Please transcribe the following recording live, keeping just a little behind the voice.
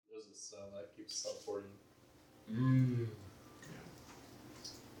that keeps teleporting. Mm.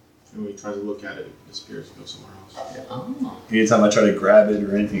 And when he tries to look at it, it disappears and goes somewhere else. Yeah. Oh. Anytime I try to grab it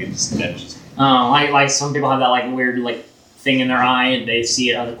or anything, it just vanishes. Oh, like some people have that like weird like thing in their eye and they see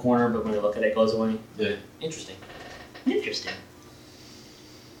it out of the corner, but when they look at it, it goes away. Yeah. Interesting.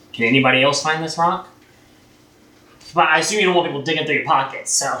 Can anybody else find this rock? But I assume you don't want people digging through your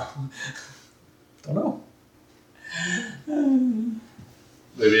pockets, so. Don't know.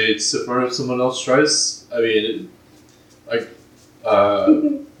 Maybe it's if someone else tries. I mean,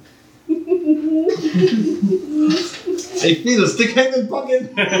 Hey, Phil, stick hand in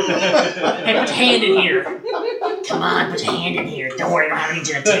pocket. Hey, put your hand in here. Come on, put your hand in here. Don't worry, I don't have any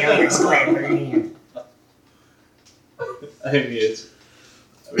genitalia. Just go ahead and put it in here.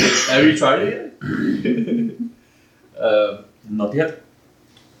 Have you tried it yet? Not yet.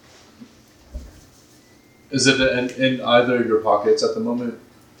 Is it in either of your pockets at the moment?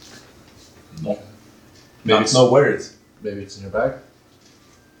 No. Maybe Not know where it's. Maybe it's in your bag.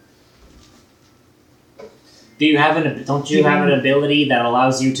 Don't you have an ability that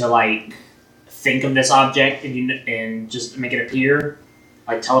allows you to like think of this object and just make it appear,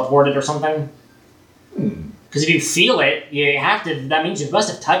 like teleport it or something? Because if you feel it, you have to. That means you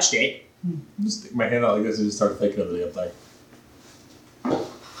must have touched it. Just stick my hand out like this and just start thinking of the upside.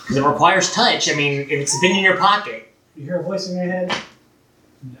 Because it requires touch. I mean, if it's been in your pocket. You hear a voice in your head?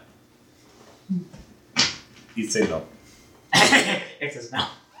 He'd say no. It says no.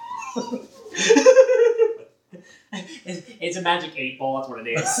 It's a magic 8-ball, that's what it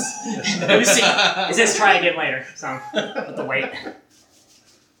is. Let me see. It says try again later, so have to wait.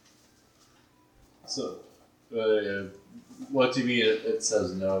 So, what do you mean it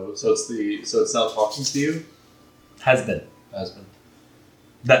says no? So it's not talking to you? Has been.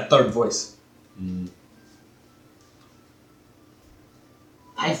 That third voice.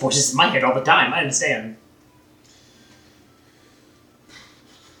 I have voices in my head all the time, I understand.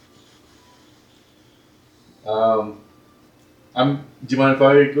 Do you mind if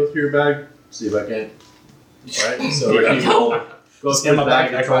I go through your bag? See if I can. Alright, so if you go through the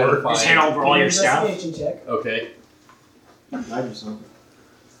bag and try to find... Just hand over all your stuff. Investigation check. Okay. I do something.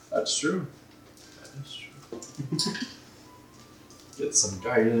 That's true. Get some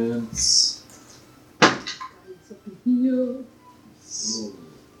guidance.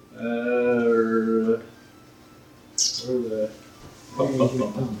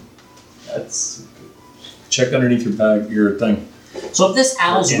 That's Check underneath your bag, your thing. So if this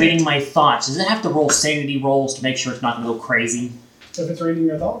owl's reading my thoughts, does it have to roll sanity rolls to make sure it's not going to go crazy? So if it's reading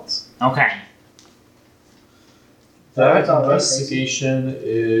your thoughts. Okay. that investigation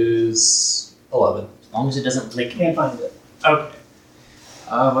is 11. As long as it doesn't blink. Can't find it. Okay.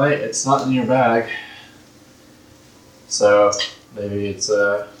 Mate, it's not in your bag. So maybe it's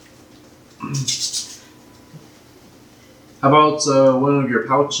How about one of your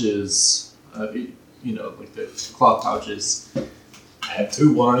pouches? You know, like the cloth pouches. I have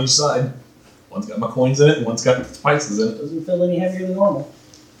two, one on each side. One's got my coins in it, and one's got spices in it. Doesn't feel any heavier than normal.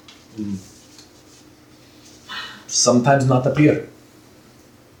 Sometimes not appear.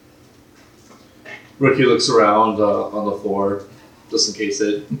 Rookie looks around on the floor, just in case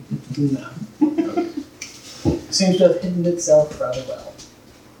it. No. Seems to have hidden itself rather well.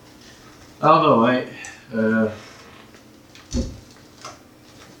 I don't know, mate.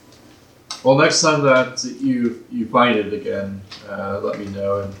 Well, next time that you find it again, let me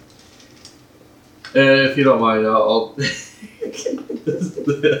know, and if you don't mind, I'll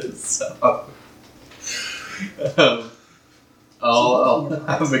I'll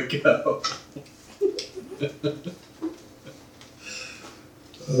have a go.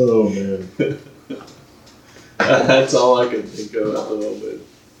 Oh man, that's all I can think of at the moment.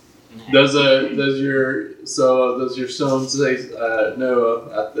 Does your stone say no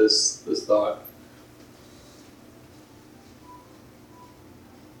at this thought?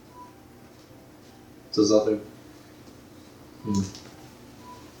 Says nothing.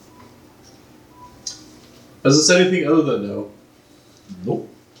 Does it say anything other than no? Nope.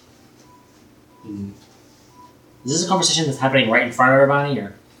 Is this a conversation that's happening right in front of everybody,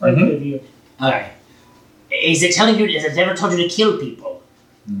 or? Right ahead of you. Okay. Is it telling you? Has it ever told you to kill people?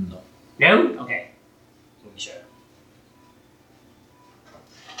 No. No? Okay. Sure.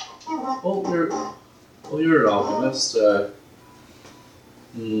 Well, you're an alchemist.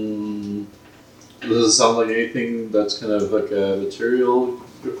 Does it sound like anything that's kind of like a material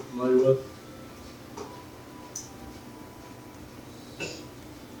you're familiar with?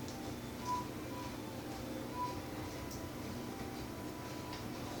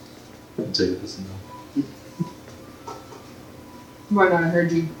 I'll take it as a no. Why not? I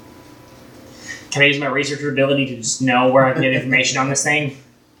heard you Can I use my researcher ability to just know where I can get information on this thing?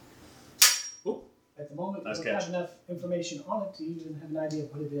 At the moment, Nice you don't catch. have enough information on it to even have an idea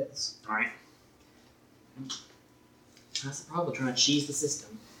of what it is. Alright. That's the problem, trying to cheese the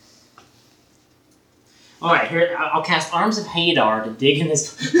system. Alright, here, I'll cast Arms of Hadar to dig in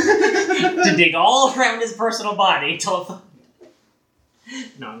his... to dig all around his personal body till...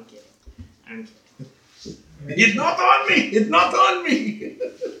 No, I'm kidding. I'm kidding. It's not on me! It's not on me!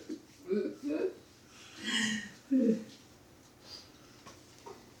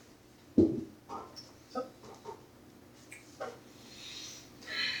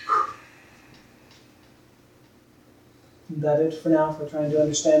 That it for now for trying to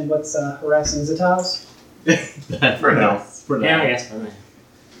understand what's harassing Zataz? For now. For now. Yeah, I guess for me.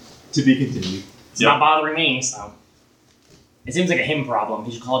 To be continued. It's not bothering me, so... It seems like a him problem.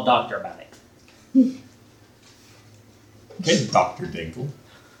 He should call a doctor about it. Okay, Dr. Dinkle.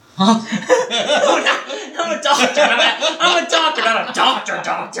 I'm a doctor! I'm a doctor, not a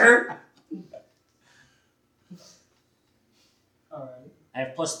doctor! Alright. I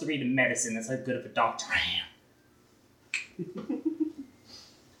have +3 to medicine. That's how good of a doctor I am.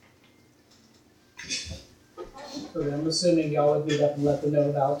 So I'm assuming y'all would meet up and let them know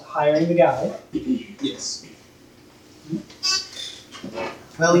about hiring the guy. Yes.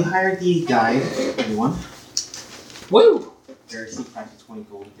 Well, we hired the guide, everyone. Woo! Heresy practice 20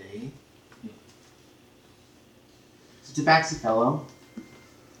 gold a day. He's a tabaxi fellow.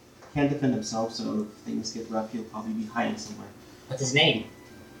 Can't defend himself, so if things get rough, he'll probably be hiding somewhere. What's his name?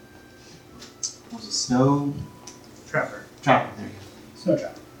 Was it Snow? Trapper. Trapper, there you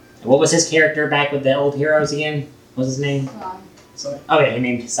Snowtrap. And what was his character back with the old heroes again? What was his name? So, Oh yeah, he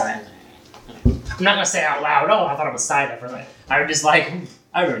named Silent. I'm not gonna say it out loud. Oh, I thought it was Silent for that. I was just like,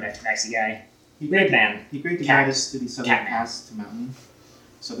 I remember that taxi guy. go. Red man. He agreed to Cat. guide us to the southern Catman. pass to mountain.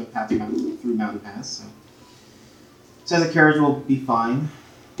 Southern path to mountain, through Mountain Pass, so. Says the carriage will be fine.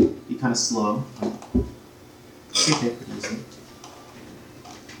 Be kind of slow. Should take it easy.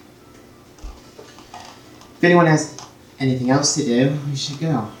 If anyone has anything else to do, we should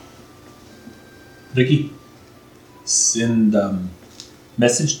go. Ricky, send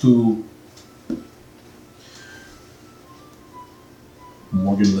message to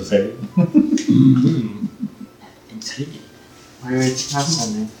Morgan Le Fay. Intriguing. Why are you pass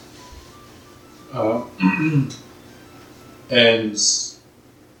on me? And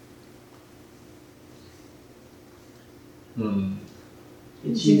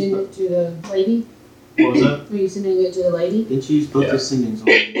You sending it to the lady? what was that? Are you sending it to the lady? Didn't you use both Yeah. your sendings on?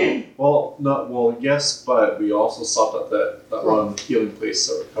 Well, yes, but we also stopped at that one healing place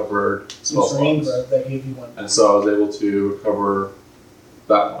that recovered spell it's Rain slots. Grove that gave you one. And so I was able to recover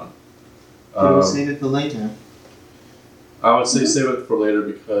that one. We'll save it for later. I would say save it for later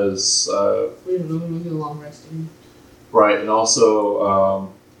because, We don't know, we'll do a long resting. right, and also,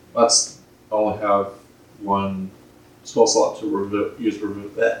 I only have one spell slot to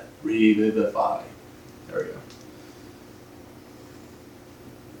revivify. There we go.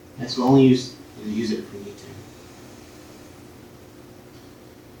 Yes, we'll only use it if we need to.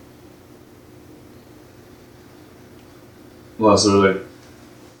 Unless they're like,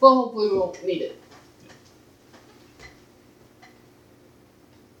 Well, hopefully we won't need it.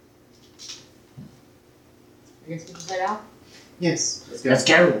 I guess we just head out. Yes, let's go. Let's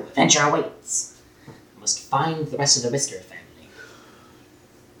go. Adventure awaits. I must find the rest of the Whisker family.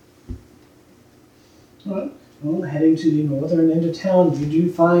 Alright. Well, heading to the northern end of town, you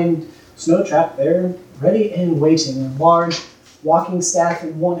do find Snowtrap there, ready and waiting. A large walking staff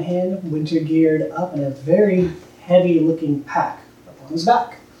in one hand, winter geared up, and a very heavy looking pack up on his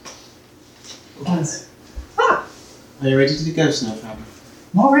back. Are you ready to go, Snowtrapper?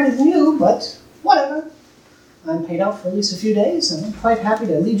 More ready than you, but whatever. I'm paid out for at least a few days, and I'm quite happy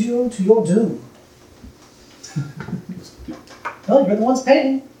to lead you to your doom. Well, you're the ones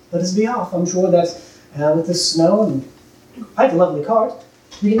paying. Let us be off. I'm sure that with the snow and quite a lovely cart,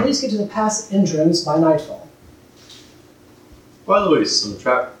 we can at least get to the pass entrance by nightfall. by the way,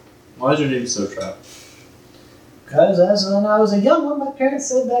 Snowtrap, why is your name Snowtrap? Because as when I was a young one, my parents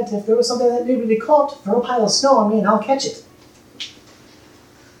said that if there was something that needed to be caught, throw a pile of snow on me and I'll catch it.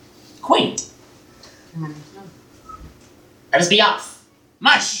 Quaint. Let us be off.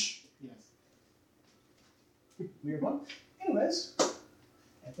 Mush! Yes. Weird one. Anyways,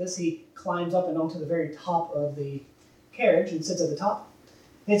 at this he climbs up and onto the very top of the carriage and sits at the top.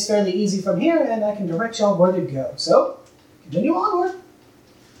 It's fairly easy from here, and I can direct y'all where to go. So, continue onward.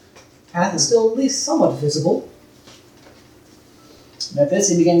 Path is still at least somewhat visible. And at this,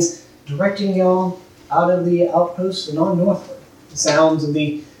 he begins directing y'all out of the outpost and on northward. The sounds of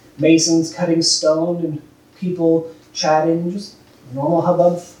the masons cutting stone and people chatting. Just normal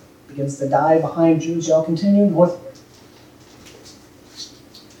hubbub begins to die behind you as y'all continue northward.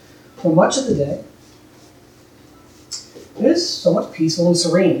 For much of the day, it is somewhat peaceful and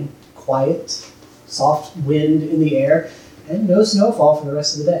serene. Quiet, soft wind in the air, and no snowfall for the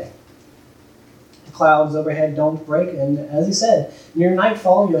rest of the day. The clouds overhead don't break, and as he said, near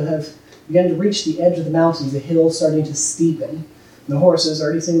nightfall you have begun to reach the edge of the mountains, the hills starting to steepen. And the horses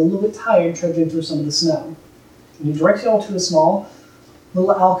already seem a little bit tired trudging through some of the snow. And he directs you all to a small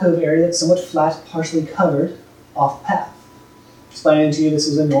little alcove area that's somewhat flat, partially covered, off path. Explaining to you this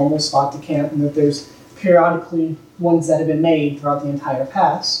is a normal spot to camp and that there's periodically ones that have been made throughout the entire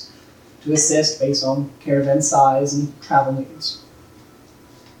pass to assist based on caravan size and travel needs.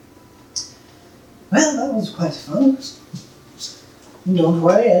 Well, that was quite fun. Don't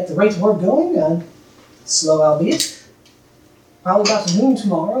worry, at the rate we're going, slow albeit, probably about noon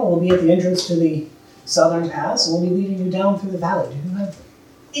tomorrow, we'll be at the entrance to the southern pass, and we'll be leading you down through the valley. Do you have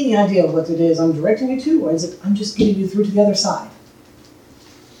any idea what it is I'm directing you to, or is it I'm just getting you through to the other side?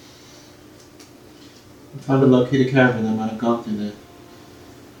 I'm trying to locate a caravan that might have gone through there.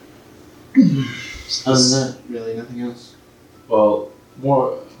 Other than that, really, nothing else. Well, a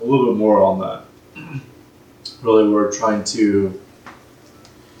little bit more on that. Really, we're trying to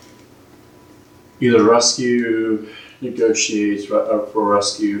either negotiate for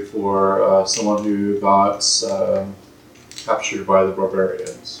rescue for someone who got captured by the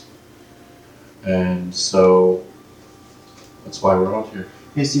barbarians. And so that's why we're out here.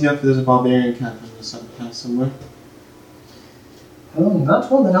 Yes, do you know if there's a barbarian camp in the southern pass somewhere? Oh, not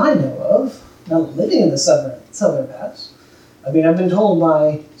one that I know of. Not living in the southern pass. I mean, I've been told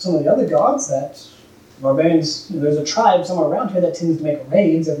by some of the other gods that barbarians, there's a tribe somewhere around here that tends to make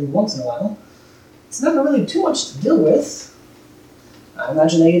raids every once in a while. It's never really too much to deal with. I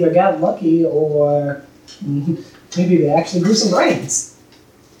imagine they either got lucky or maybe they actually grew some brains.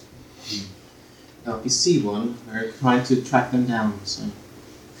 Now, if you see one, we're trying to track them down, so...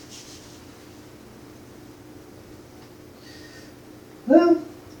 Well,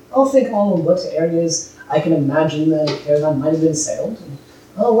 I'll think on what areas I can imagine that a caravan might have been sailed. And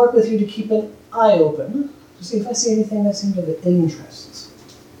I'll work with you to keep an eye open to see if I see anything that seems of interest.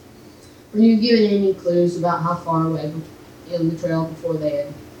 Were you given any clues about how far away in the trail before they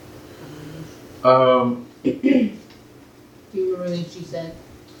had? Um, Do you remember anything she said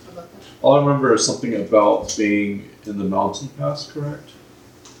about that? All I remember is something about being in the mountain pass, correct?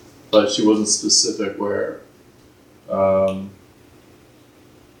 But she wasn't specific where.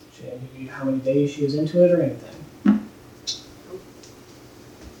 She didn't give you how many days she was into it or anything.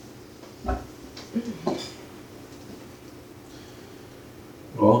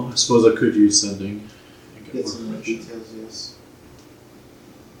 Well, I suppose I could use sending and get Get more some more information. details, yes.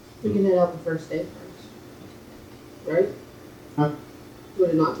 We can head out the first day first. Right? Huh? Would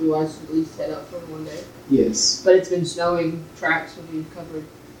it not be wise to at least head out for one day? Yes. But it's been snowing, tracks will be covered.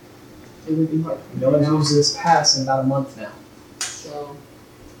 It would be hard to No one's figure it out. used this pass in about a month now. So,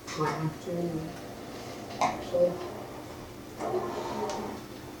 might have to anyway. Actually.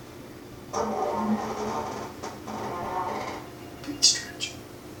 Big stretch.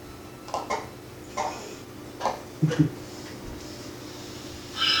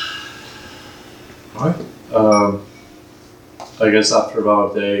 Alright. I guess after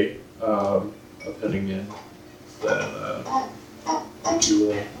about a day of heading in, then you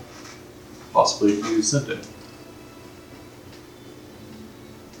will possibly use sending.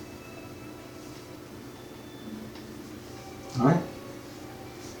 Alright.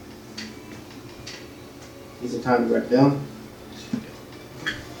 Is it time to write down?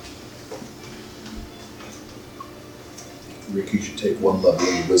 Rick, you should take one level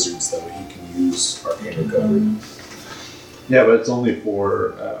in the wizards, that way he can use arcane recovery. Yeah, but it's only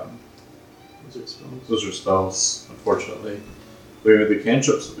for those are spells, unfortunately. The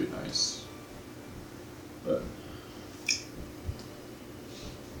cantrips would be nice. But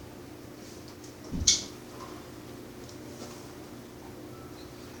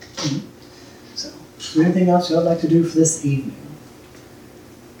So, is there anything else you'd like to do for this evening?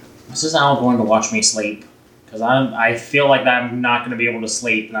 This is how I'm going to watch me sleep. Because I feel like that I'm not going to be able to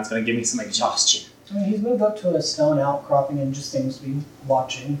sleep, and that's going to give me some exhaustion. I mean, he's moved up to a stone outcropping and just seems to be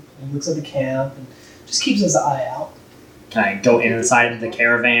watching. He looks at the camp and just keeps his eye out. Can I go inside the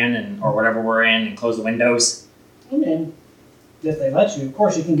caravan or whatever we're in and close the windows? I mean, if they let you, of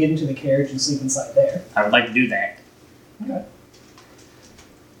course you can get into the carriage and sleep inside there. I would like to do that. Okay.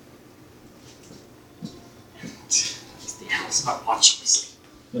 It's the house about watching me sleep.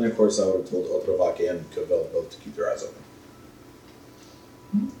 And of course, I would have told Otrovak and Cavell both to keep their eyes open.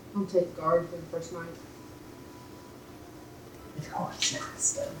 I'll take guard for the first night. Oh, it's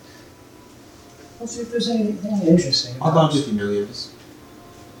nice, though. Let's see if there's anything interesting. I'll dodge the familiars.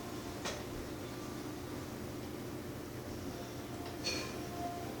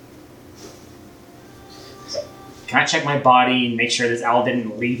 Can I check my body and make sure this owl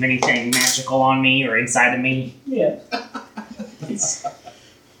didn't leave anything magical on me or inside of me? Yeah.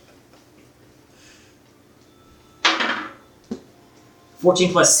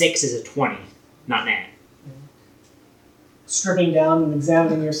 14 plus 6 is a 20, not nat. Stripping down and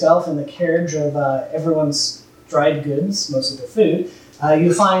examining yourself in the carriage of everyone's dried goods, most of their food,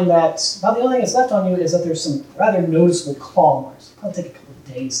 you find that about the only thing that's left on you is that there's some rather noticeable claw marks. It'll probably take a couple of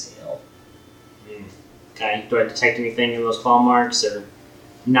days to heal. Okay, do I detect anything in those claw marks or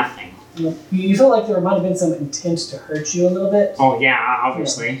nothing? You feel like there might have been some intent to hurt you a little bit. Oh yeah,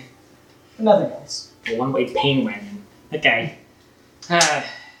 obviously. But nothing else. A one-way pain wagon. Okay.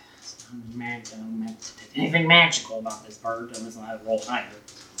 Anything magical about this bird unless I have to roll higher.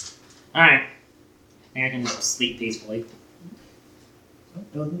 Alright. I think I can sleep peacefully.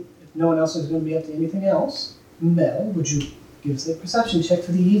 If no one else is going to be up to anything else, Mel, would you give us a perception check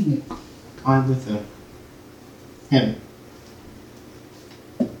for the evening? I'm with him.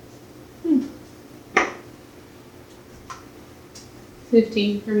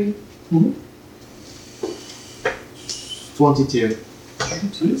 15 for me. 22.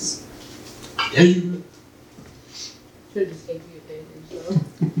 Yeah, you Should have just gave you advantage though.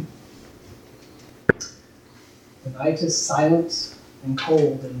 The night is silent and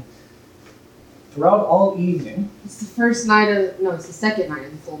cold, and throughout all evening, It's the first night of it's the second night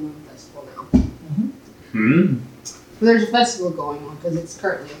of the full moon festival now. But there's a festival going on because it's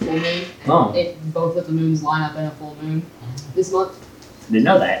currently a full moon. And both of the moons line up in a full moon this month. Didn't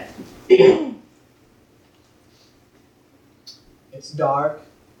know that. it's dark,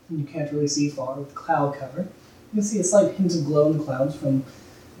 and you can't really see far with cloud cover. You can see a slight hint of glow in the clouds from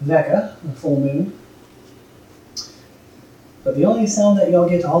Vecca, the full moon. But the only sound that y'all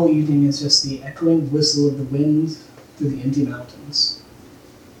get all evening is just the echoing whistle of the wind through the empty mountains.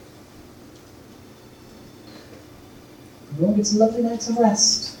 Everyone gets a lovely nights of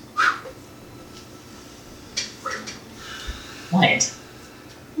rest. What?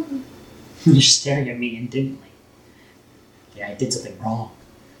 You're staring at me indignantly. Yeah, I did something wrong.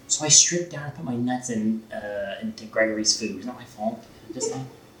 So I stripped down and put my nuts into Gregory's food. It's not my fault. Just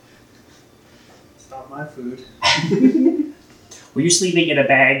It's not my food. were you sleeping in a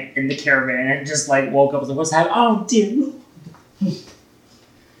bag in the caravan and just like woke up and was like, what's happening? Oh, dear.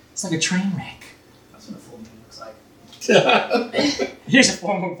 It's like a train wreck. That's what a full moon looks like. Here's a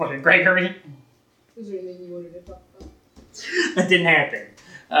full moon for Gregory. Is there anything you wanted to talk about? That didn't happen.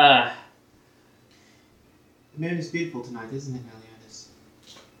 The moon is beautiful tonight, isn't it, Meliodas?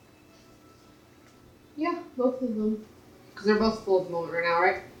 Yeah, both of them. Because they're both full at the moment right now,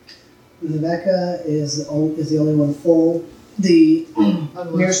 right? The Vecca is the only one full. The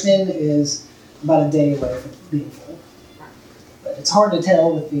Mirston is about a day away from being full. But it's hard to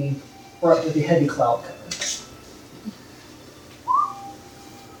tell with the heavy cloud cover.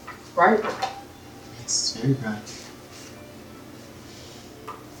 Right? It's very bright.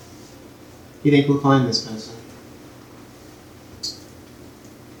 You think we'll find this person?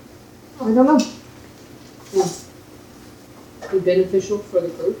 I don't know. Be beneficial for the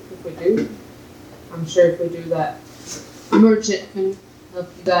group if we do. I'm sure if we do that, merchant can help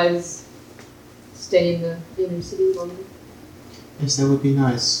you guys stay in the inner city longer. Yes, that would be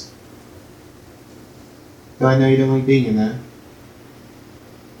nice. Though I know you don't like being in there.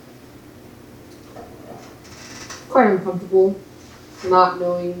 Quite uncomfortable, not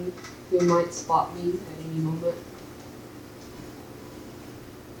knowing who might spot me at any moment.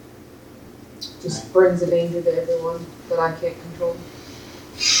 Just brings a danger to everyone that I can't control.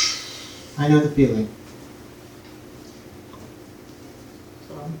 I know the feeling.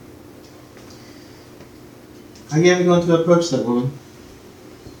 So, Are you ever going to approach that woman?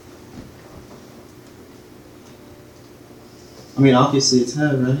 I mean, obviously it's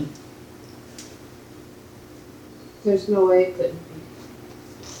her, right? there's no way it couldn't be.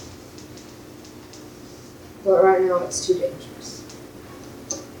 But right now it's too dangerous.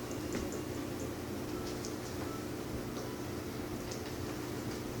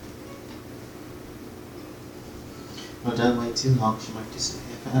 Well, don't wait too long, she might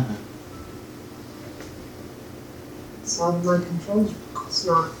disappear forever. It's out of my control. It's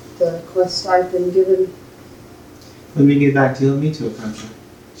not the quest I've been given. When we get back, do you want me to approach her?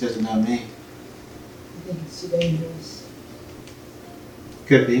 She doesn't know me. I think it's too dangerous.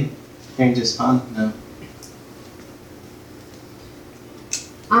 Could be. Dangerous fun, no.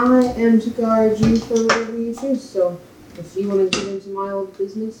 I am to guide you for whatever you choose, so if you want to get into my old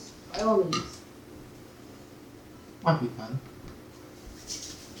business, by all means. Might be fun.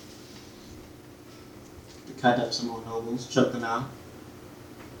 To cut up some more nobles, choke them out.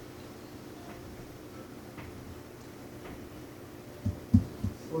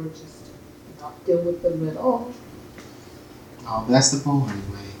 Or just not deal with them at all. Oh, but that's the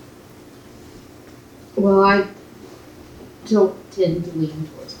boring way. Well, I don't tend to lean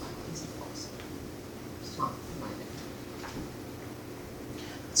towards violence at all, so it's not my thing.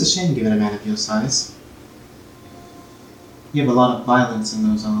 It's a shame given a man of your size. You have a lot of violence in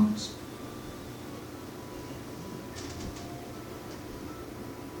those arms.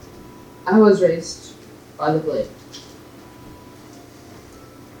 I was raised by the blade.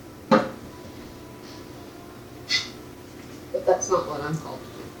 But that's not what I'm called to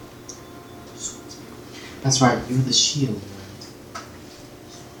do. That's right, you're the shield,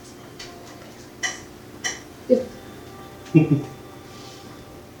 right?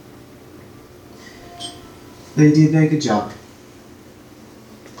 They do a very good job.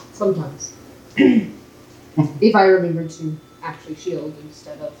 Sometimes. If I remember to actually shield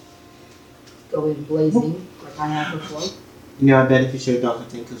instead of go in blazing like I have before. You know, I bet if you showed Dr.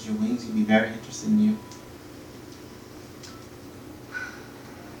 Tinkles your wings, he'd be very interested in you.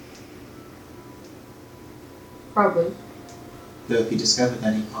 Probably. Though if he discovered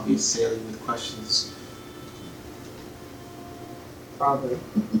that, he'd probably assail you with questions. Probably.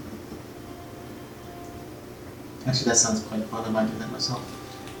 Actually, that sounds quite fun. I might do that myself.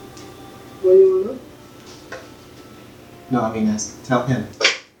 What do you want to know? No, I mean, tell him.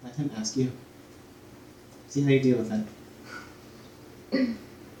 Let him ask you. See how you deal with it.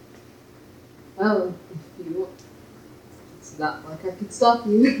 Well, if you want. It's not like I could stop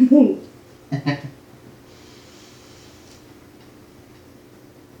you.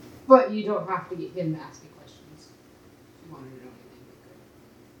 But you don't have to get him to ask me questions. If you wanted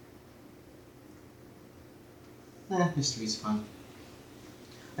to know anything, Mystery's fun.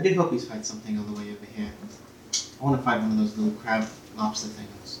 I do hope we find something on the way over here. I want to find one of those little crab lobster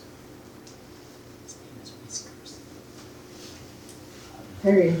things. His name is Whiskers.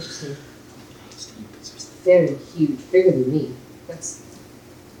 very interesting. Very huge. Bigger than me. That's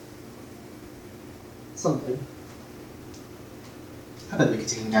something. I bet we could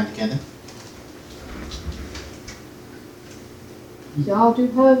take him down together. Y'all do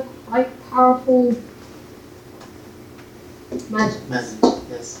have quite powerful magic. Magic,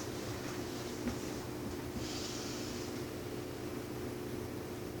 yes.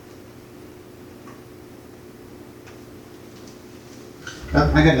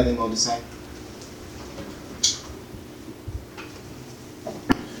 Well, I got nothing more to say.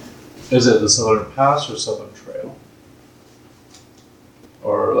 Is it the Southern Pass or Southern Trail?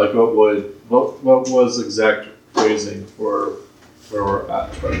 Or like what was exact phrasing for where we're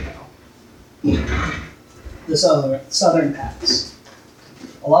at right now? The southern pass.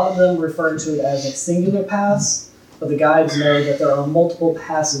 A lot of them refer to it as a singular pass, but the guides know that there are multiple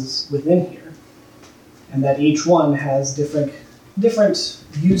passes within here, and that each one has different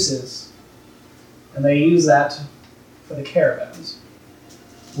uses, and they use that for the caravans.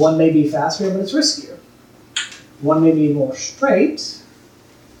 One may be faster, but it's riskier. One may be more straight,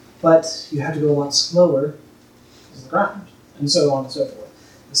 but you have to go a lot slower because of the ground, and so on and so forth.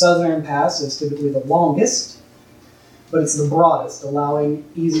 The southern pass is typically the longest, but it's the broadest, allowing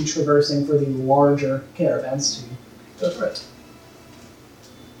easy traversing for the larger caravans to go through it.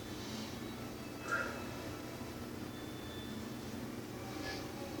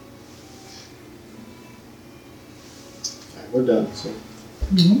 Alright, we're done. So.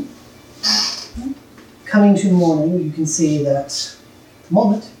 Mm-hmm. Coming to morning, you can see that at the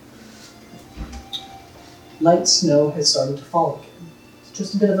moment, light snow has started to fall again. It's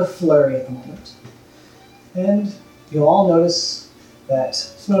just a bit of a flurry at the moment. And you'll all notice that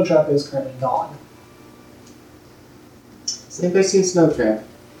Snowtrap is currently gone. Has anybody seen Snowtrap?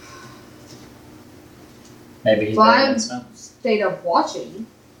 Maybe he's Well, better I than Snow. stayed up watching.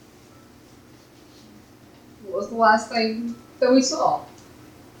 What was the last thing that we saw?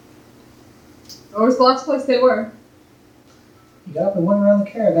 Or was the last place they were? He got up and went around the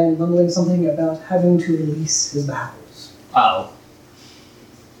caravan mumbling something about having to release his bowels. Oh.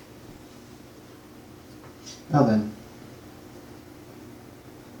 Well then.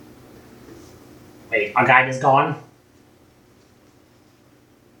 Wait, our guide is gone?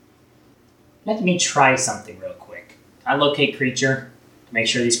 Let me try something real quick. I locate creature to make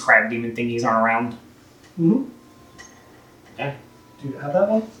sure these crab demon thingies aren't around. Mm-hmm. Okay. Do you have that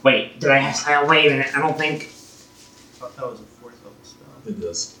one? Wait, did I have... wait a minute, I don't think... I thought that was a 4th level spell. It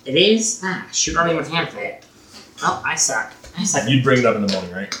does. It is? Ah, shoot, I don't even have that. Oh, I suck. You'd bring it up in the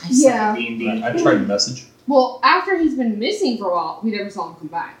morning, right? I suck Yeah. at D&D. I tried to message. Well, after he's been missing for a while, we never saw him come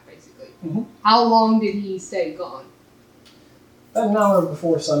back, basically. Mhm. How long did he stay gone? About an hour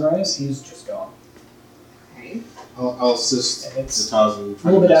before sunrise, he's just gone. Okay. I'll assist And it's Zatazu. a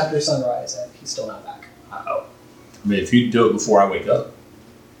little bit after sunrise, and he's still not back. Uh-oh. I mean, if you do it before I wake up.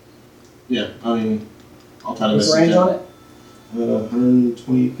 Yeah, I mean, I'll try to What's the message range him. on it?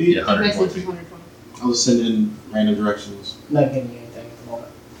 120 feet. Yeah, 100 Message feet. 120. I'll just send in random directions. Not getting anything at the moment.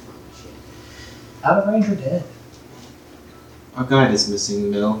 Out of range or dead? Our guide is missing,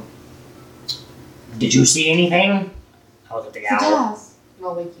 Mill. Did you see anything? I look at the owl. Taz! And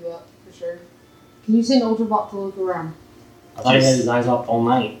I'll wake you up, for sure. Can you send Ultrabot to look around? I thought he had his eyes up all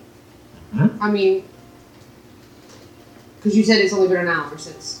night. I mean, because you said it's only been an hour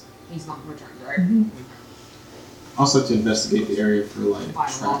since he's not returned, right? Also to investigate the area for like By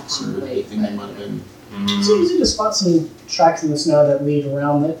a long tracks time or away, anything that but- might have been. It's easy to spot some tracks in the snow that lead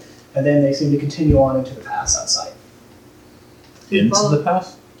around it, and then they seem to continue on into the pass outside. Into the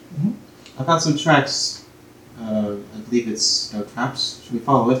path? I found some tracks. I believe it's snow traps. Should we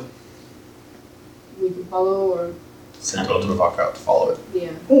follow it? We can follow, or, Send Ultravok out to follow it. yeah.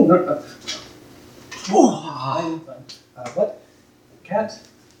 Oh, no. I'm fine. What? Cat?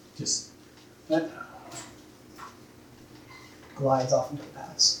 Just That glides off into the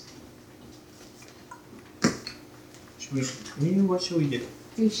pass. Should we continue? What should we do?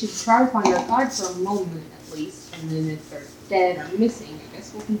 We should try to find our guide for a moment, at least. And then if they're dead or missing, I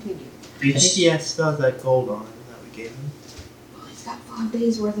guess we'll continue. Do you think he has still has that gold on him that we gave him? Well, he's got 5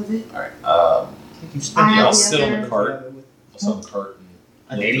 days worth of it. alright. I think you spent I have I'll the sit on other- the cart. I'll sit on the cart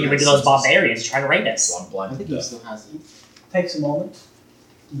and Maybe he went to those barbarians trying to raid us. So I'm I blind to think he death. still has it. Takes a moment.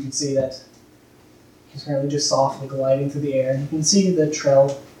 You can see that he's currently just softly gliding through the air. You can see the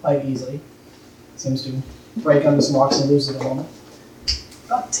trail quite easily. Seems to break under some rocks and lose it a moment.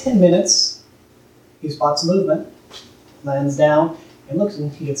 About 10 minutes, he spots movement, lands down, and looks,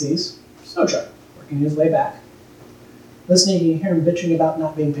 and he can see snow truck working his way back. Listening, you can hear him bitching about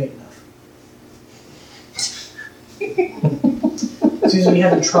not being paid enough. Seems to be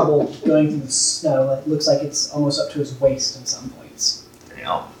having trouble going through the snow. It looks like it's almost up to his waist in some points.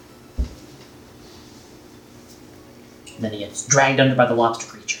 Damn. And then he gets dragged under by the lobster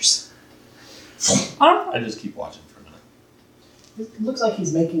creatures. I just keep watching for a minute. It looks like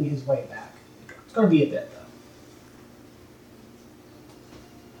he's making his way back. It's going to be a bit, though.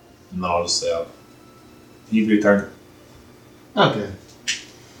 And then I'll just stay up. You return. Okay.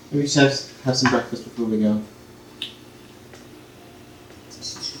 Maybe we should have some breakfast before we go.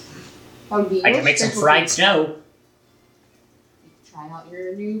 That would be I your can make some specialty. fried snow. Try out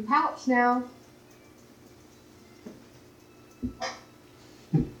your new pouch now.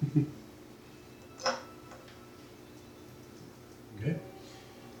 Okay.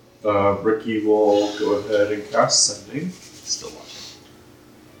 Ricky will go ahead and cast Sending. Still watching.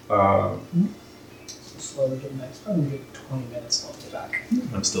 Slowly getting back. It's probably going to be 20 minutes while we're back.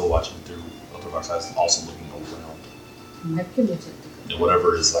 I'm still watching through Ultravok's eyes, also looking around. I can look at And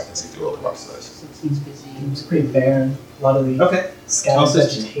whatever it is, I can see through Ultravok's eyes. since he's busy. It's pretty barren. A lot of the Okay. scattered I'll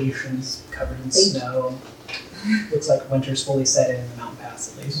assist you. vegetation's covered in Thank you. snow. Looks like winter's fully set in the mountain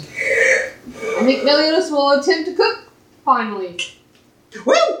pass, at least. I think Meliodas will attempt to cook, finally.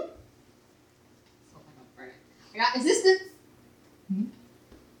 Woo! I got assistance.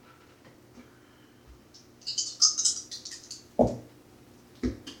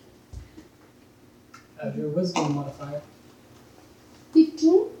 How's your wisdom modifier?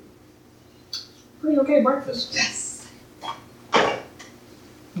 15? Pretty okay breakfast. Yes.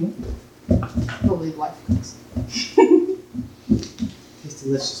 Probably wife cooks. It's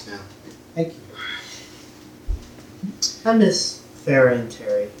delicious now. Thank you. I miss Farah and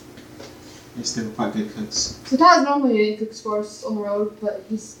Terry. Yes, they were quite good cooks. So Taz normally cooks for us on the road, but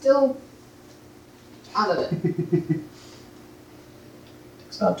he's still out of it.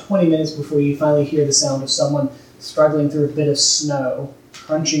 It's about 20 minutes before you finally hear the sound of someone struggling through a bit of snow,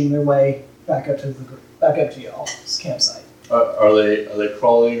 crunching their way back up to y'all's campsite. Are they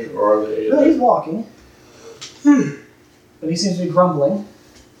crawling or are they? Well, he's walking, but he seems to be grumbling.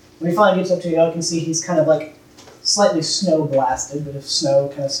 When he finally gets up to y'all, you can see he's kind of like slightly snow blasted, but if snow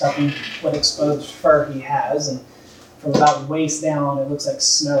kind of stuck in what exposed fur he has, and from about waist down, it looks like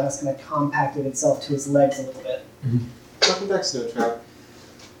snow has kind of compacted itself to his legs a little bit. Welcome back, Snowtrap.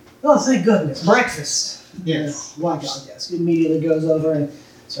 Oh, thank goodness, breakfast! Yes. My God, yes. He immediately goes over and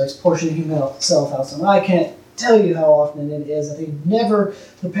starts portioning himself out. So I can't tell you how often it is that they never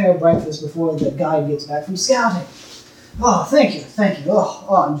prepare breakfast before the guide gets back from scouting. Oh, thank you.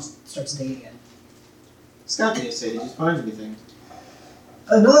 And just starts digging in. Scott, did you say? Did you find anything?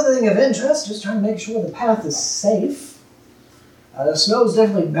 Another thing of interest, just trying to make sure the path is safe. The snow is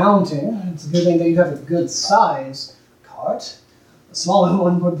definitely mounting. It's a good thing that you have a good size cart. A smaller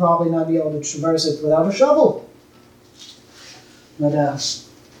one would probably not be able to traverse it without a shovel. But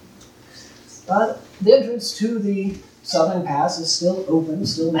the entrance to the southern pass is still open,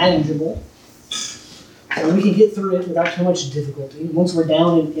 still manageable. So we can get through it without too much difficulty. Once we're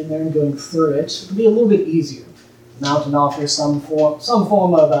down in there and going through it, it'll be a little bit easier. The mountain offers some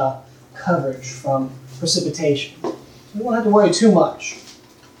form of coverage from precipitation. So we won't have to worry too much.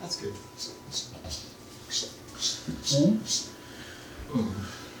 That's good.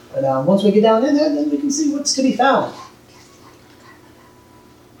 But once we get down in there, then we can see what's to be found.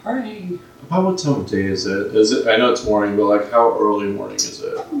 About what time of day is it? Is it? I know it's morning, but like how early morning is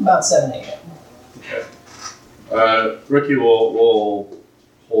it? About 7 a.m. Okay. Ricky will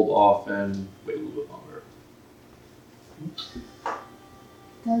hold off and wait a little bit longer.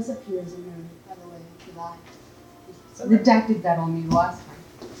 Does appear as a moon, by the way, because I redacted that on me last time.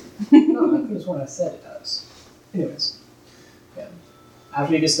 No, I could have sworn I said it does. Anyways. Yeah.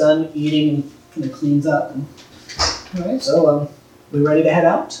 After he gets done eating and kind of cleans up. Alright, so we ready to head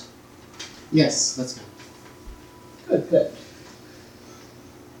out? Yes, let's go. Good.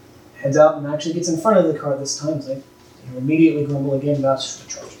 Heads out and actually gets in front of the car this time. It's like, he'll immediately grumble again about should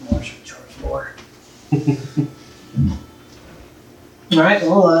we charge more. Alright,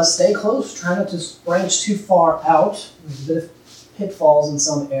 well, stay close. Try not to branch too far out. There's a bit of pitfalls in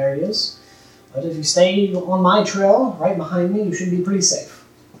some areas. But if you stay on my trail, right behind me, you should be pretty safe.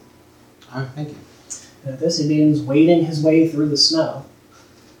 Alright, thank you. And at this, he begins wading his way through the snow.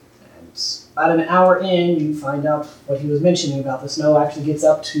 And about an hour in, you find out what he was mentioning about the snow actually gets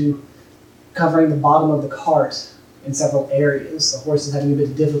up to covering the bottom of the cart in several areas. The horse is having a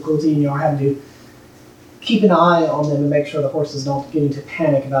bit of difficulty, and you're having to keep an eye on them and make sure the horses don't get into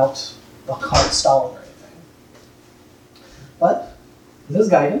panic about the cart stalling or anything. But with his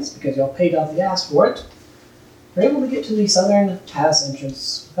guidance, because y'all paid out the ass for it, you're able to get to the southern pass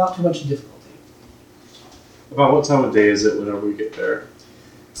entrance without too much difficulty. About what time of day is it whenever we get there?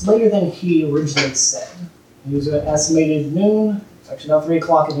 It's later than he originally said. He was estimated noon. It's actually about 3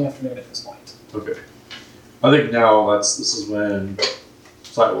 o'clock in the afternoon at this point. Okay. I think now this is when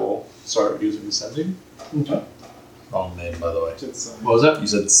Sight will start using descending. Okay. Wrong name, by the way. What was that? You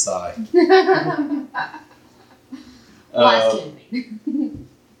said Psy. Last kid.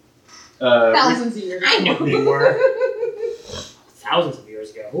 Thousands of years ago. I knew who you were. Thousands of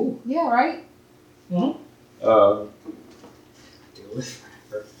years ago. Ooh. Yeah, right? Do live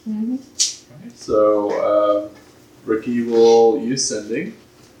forever. Mm-hmm. So Ricky will use sending.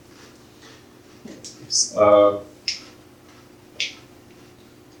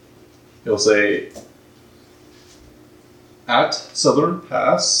 He'll say, at Southern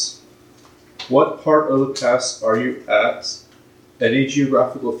Pass, what part of the pass are you at? Any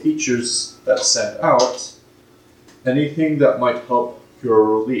geographical features that stand out? Anything that might help your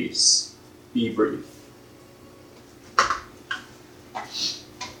release? Be brief.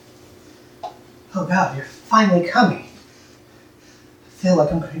 Oh God, you're finally coming. I feel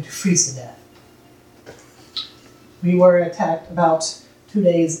like I'm going to freeze to death. We were attacked about 2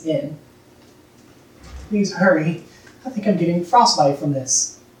 days in. Please hurry. I think I'm getting frostbite from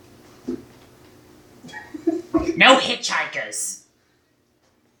this. No hitchhikers.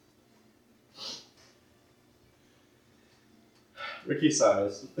 Ricky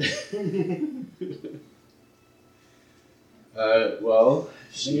sighs. Well,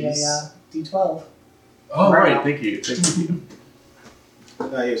 she's... A D12. Oh, right, thank you. He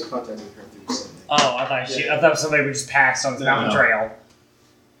was contacting her through Sunday. Oh, I thought somebody would just pass on the mountain No. trail.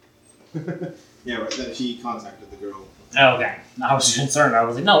 Yeah, right. Then she contacted the girl. Oh, okay. I was concerned. I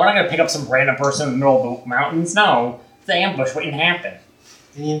was like, no, we're not going to pick up some random person in the middle of the mountains. No. It's an ambush waiting to happen.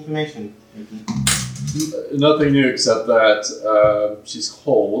 Any information, Ricky? Nothing new except that she's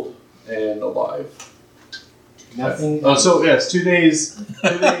cold and alive. Nothing. Oh, so yes, 2 days. 2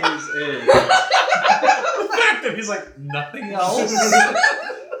 days in. He's like, nothing else?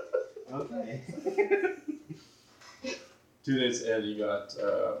 Okay. 2 days in, you got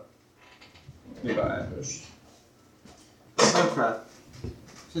ambushed. Suntrap.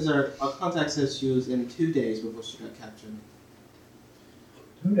 Says our contact says she was in 2 days before she got captured.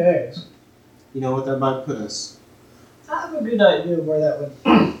 2 days. You know what that might put us? I have a good idea of where that would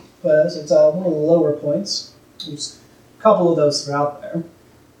put us. It's one of the lower points. There's a couple of those throughout there.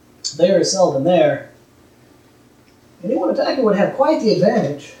 They are seldom there. Anyone attacking would have quite the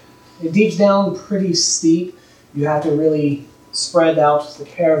advantage. It deeps down pretty steep. you have to really spread out the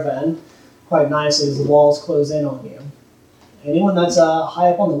caravan quite nicely as the walls close in on you. Anyone that's high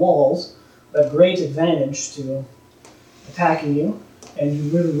up on the walls would have great advantage to attacking you, and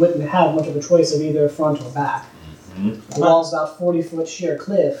you really wouldn't have much of a choice of either front or back. The wall's about 40-foot sheer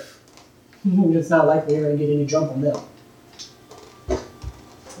cliff. It's not likely you're going to get any jump on them.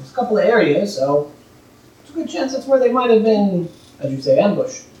 There's a couple of areas, so there's a good chance that's where they might have been, as you say,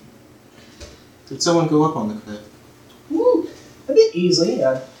 ambushed. Did someone go up on the cliff? A bit easily.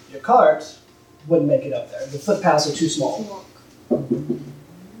 Your cart wouldn't make it up there. The footpaths are too small.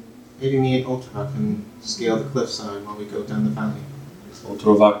 Maybe me and Ultra can scale the cliffside while we go down the valley.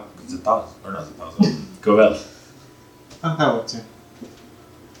 Ultravak Zetas, or not Zetas, go well. Oh, that worked too.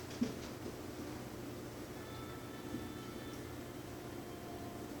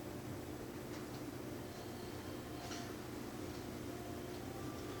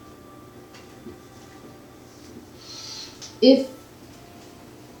 If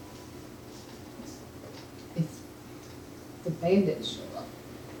the bandits show up,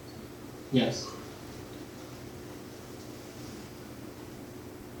 Yes.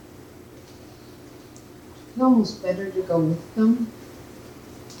 it's almost better to go with them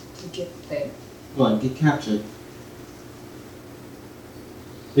to get there. Well, get captured.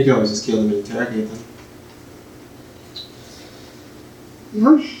 We can always just kill them and interrogate them.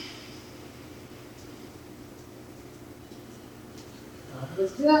 Yeah.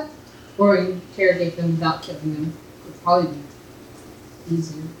 Let's do that. Or interrogate them without killing them. Would probably be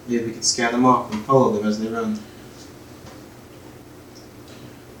easier. Maybe we can scare them off and follow them as they run.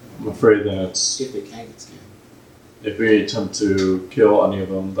 I'm afraid that See if they can get scared. if we attempt to kill any of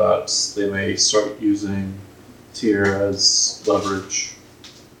them, that they may start using Tyr as leverage.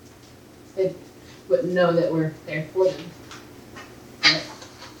 They wouldn't know that we're there for them. I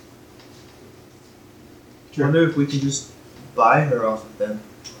wonder if we can just buy her off of them.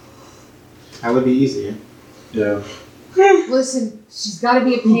 That would be easier. Yeah. Listen, she's got to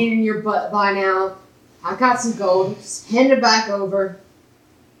be a pain in your butt by now. I got some gold. Just hand it back over.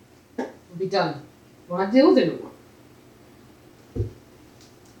 We'll be done. We'll not deal with it anymore.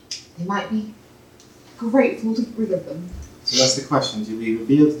 They might be grateful to get rid of them. So that's the question. Do we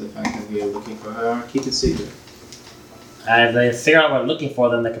reveal to the fact that we are looking for her or keep it secret? If they figure out what we're looking for,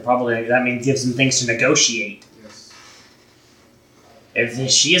 then they could probably, that means give some things to negotiate. Yes. If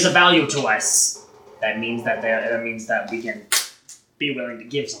she is of value to us, that means that we can be willing to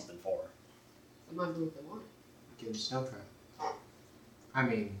give something for her. They might do what they want. Give them shelter. I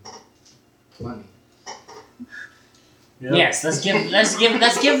mean, money. Yep. Yes, let's give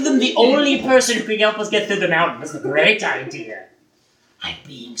them the only person who can help us get through the mountain. That's a great idea. I'm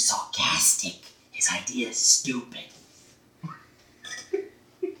being sarcastic. His idea is stupid.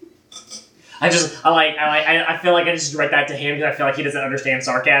 I feel like I just write that to him because I feel like he doesn't understand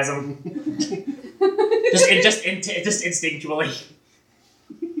sarcasm. just instinctually.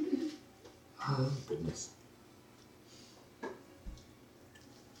 Oh, goodness.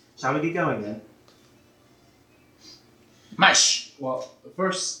 Shall we get going then? Mush. Well,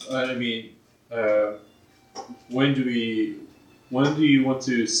 first, when do you want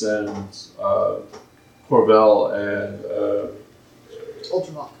to send Corvell and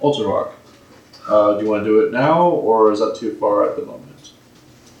Ultravok. Do you want to do it now, or is that too far at the moment?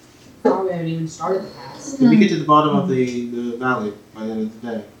 Oh, we haven't even started the pass. Did we get to the bottom of the valley by the end of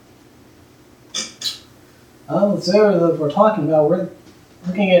the day? If we're talking about, we're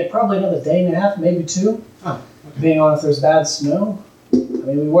looking at probably another day and a half, maybe two. Oh, okay. Being on if there's bad snow. I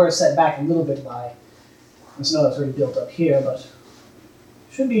mean, we were set back a little bit by the snow that's already built up here, but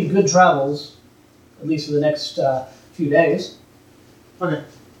should be good travels, at least for the next few days. Okay.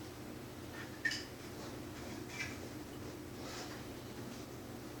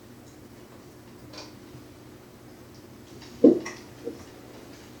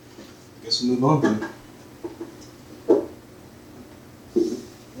 Guess we'll move on then.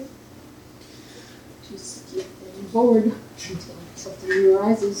 Just keep moving forward until something new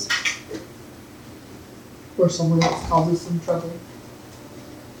arises. Or someone else causes some trouble.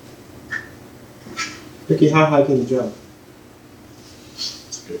 Ricky, how high can you jump?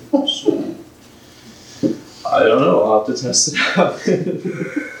 That's a good question. I don't know. I'll have to test it out.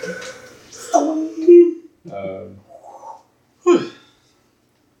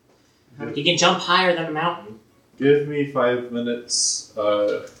 You can jump higher than a mountain. Give me 5 minutes.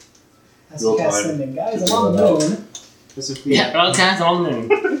 That's Real the cast time. ending, guys. I'm on the moon. Because if we, Yeah, all the times on the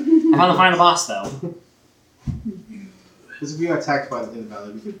moon. I found the final boss though. because if we are attacked by the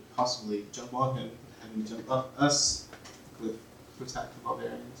valley, we could possibly jump on him and jump up us with attack the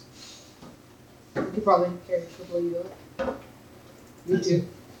barbarians. You could probably carry triple you though. Me too.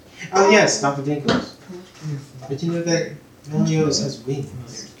 Oh yes, Dr. Dinkles. Did you know that Meliodas has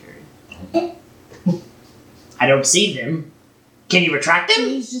wings? I don't see them. Can you retract them?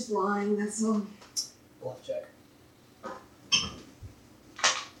 He's just lying, that's all. Bluff check.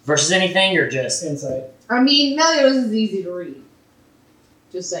 Versus anything, or just... Insight. I mean, Meliodas is easy to read.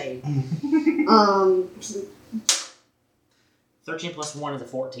 Just saying. 13 plus 1 is a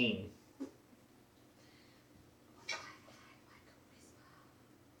 14.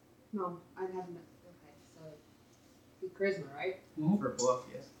 No, I'd have no. Okay, so be charisma, right? For a bluff,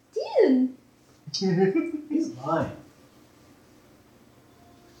 yes. 10. He's lying.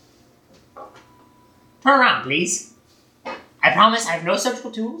 Turn around, please. I promise I have no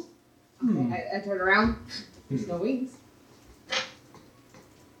surgical tools. Okay, I turn around. There's no wings.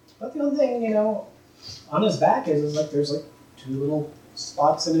 But the only thing, you know, on his back is like there's like 2 little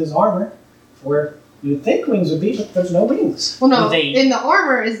spots in his armor where you'd think wings would be, but there's no wings. Well, no, They- and the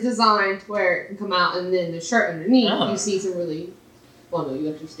armor is designed where it can come out, and then the shirt underneath, Oh. you see some really. Well, no, you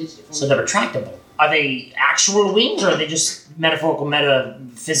actually stitched it. So they're retractable. Are they actual wings, or are they just metaphorical,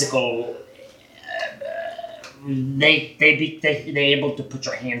 metaphysical? They able to put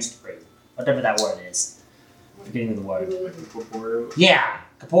your hands through, whatever that word is. I'm forgetting the word. Corporeal. Yeah,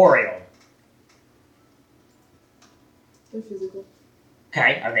 corporeal. They're physical.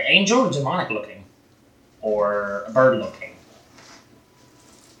 Okay, are they angel or demonic looking, or bird looking?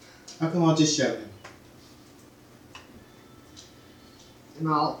 How come I'll just show him? And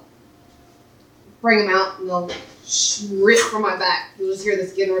I'll bring them out, and they'll rip from my back. You'll just hear the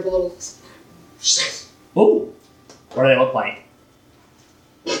skin rip a little. Ooh, what do they look like?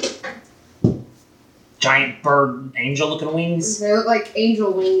 Giant bird, angel-looking wings. They look like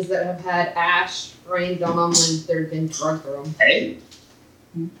angel wings that have had ash rained on them and they've been drugged through them. Hey,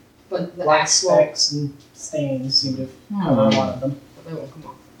 But the Black actual. specks and stains seem to cover a lot of them. But they won't come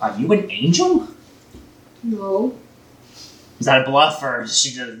off. are you an angel? No, Is that a bluff, or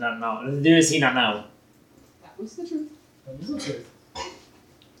she does not know? Does he not know? that was the truth. That is the truth.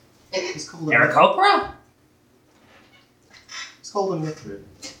 It's called a Aarakocra? It's called a Mithrid.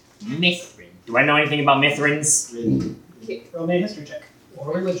 Mithrin. Do I know anything about Mithrins? Roll me a history check.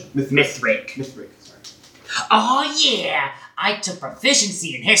 Or religion. Mithric. Mithric, sorry. Oh yeah! I took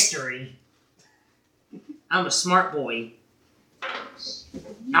proficiency in history. I'm a smart boy.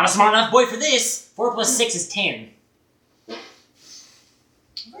 Not a smart enough boy for this. 4 plus 6 is 10.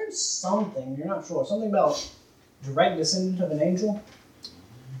 There's something, you're not sure. Something about direct descendant of an angel.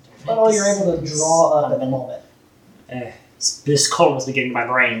 But all you're able to draw up at the moment. This cold must be getting to my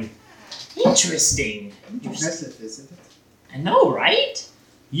brain. Interesting. Impressive, isn't it? I know, right?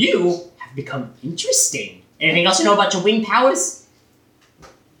 You have become interesting. Anything else you know about your wing powers?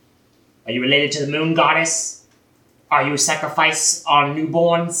 Are you related to the moon goddess? Are you a sacrifice on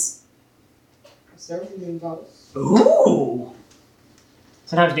newborns? Serve the moon goddess. Ooh!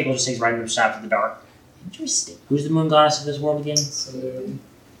 Sometimes people just take random shots in the dark. Interesting. Who's the moon goddess of this world again? Saloon.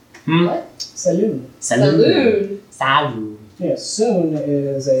 What? Saloon. Saloon. Saloon. Yeah, Soon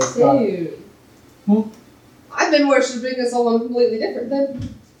is a god. Saloon. I've been worshipping someone completely different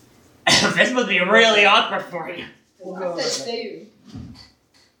then. This must be really awkward for you. We'll go I over said it. Saloon.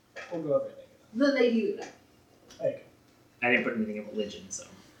 We'll go over it. The lady Luna. There you go. I didn't put anything in religion, so.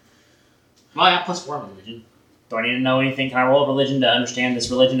 Well, I got plus 4 in religion. Do I need to know anything? Can I roll a religion to understand this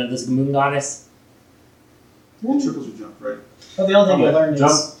religion of this moon goddess? It triples your jump, right? But the only thing you learn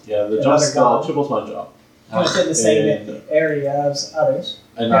jump. is Yeah, the another jump god. triples my jump. kind of fit in the same And- area as others.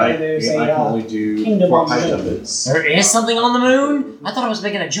 And I There's a, can only do kingdom 4 on the high moon. jump. It's There is something on the moon? I thought I was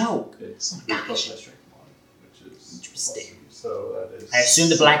making a joke. It's Gosh. plus my strength mod, which is Interesting. So that is. I assume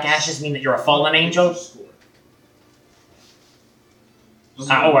the black ashes mean that you're a fallen angel?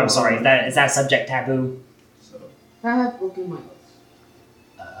 Oh, I'm sorry. Is that subject taboo? So, I have broken my oath.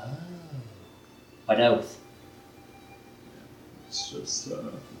 Oh. What oath? It's just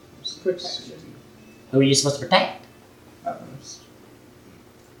Protection. Who are you supposed to protect? Atmos.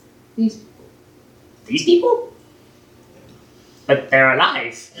 These people. These people? But they're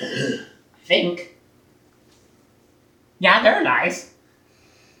alive. I think. Yeah, they're alive.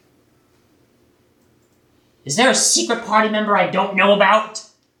 Is there a secret party member I don't know about?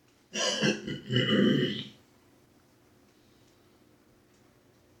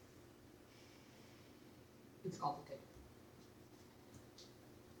 It's complicated.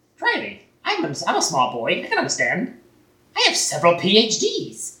 Really? I'm a small boy. I can understand. I have several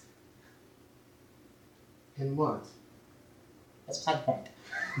PhDs. In what? That's beside the point.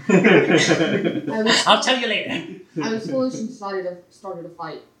 I was I'll tell you later. I was foolish and started a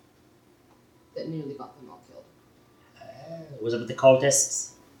fight. that nearly got them all killed. Was it with the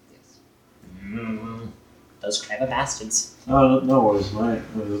cultists? Yes. Those clever bastards. Oh, no worries, mate.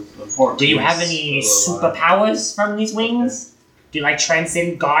 Important. Do you have any superpowers from these wings? Do you like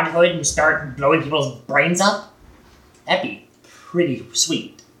transcend godhood and start blowing people's brains up? That'd be pretty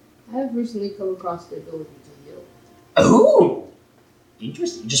sweet. I have recently come across the ability to heal. Ooh!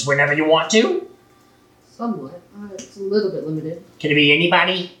 Interesting. Just whenever you want to? Somewhat. It's a little bit limited. Can it be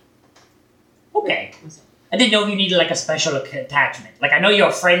anybody? Okay. Myself. I didn't know if you needed like a special attachment. Like I know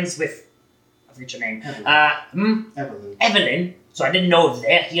you're friends with, I forget your name. Evelyn. Evelyn. So I didn't know if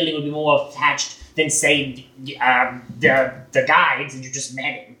their healing would be more attached than say the guides, and you just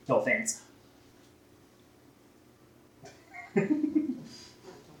met him. No offense.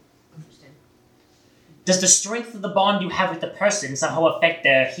 Understand. Does the strength of the bond you have with the person somehow affect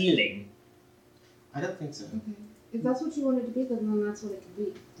their healing? I don't think so. Okay. If that's what you want it to be, then that's what it can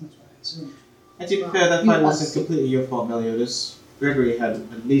be. That's what I assumed. And to be Well, fair, that you fight must- wasn't completely your fault, Meliodas. Gregory had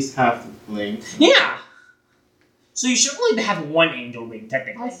at least half the blame. Yeah! So you should only have one angel wing,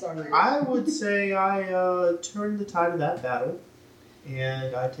 technically. I started. I would say I turned the tide of that battle,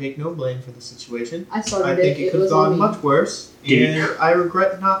 and I take no blame for the situation. I started I think it It could have was on gone me. much worse, Dude. and I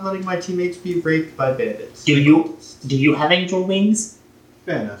regret not letting my teammates be raped by bandits. Do you have angel wings?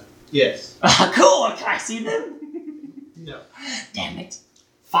 Fair enough. Yes. Cool! Can I see them? No. Damn it.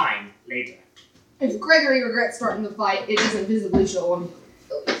 Fine. Later. If Gregory regrets starting the fight, it doesn't visibly show him.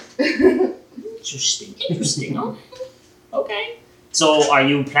 Interesting. Okay. So, are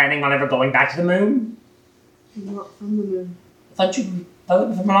you planning on ever going back to the moon? Not from the moon. I thought you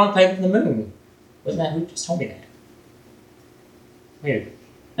were from a long planet from the moon. Wasn't that who just told me that? Weird.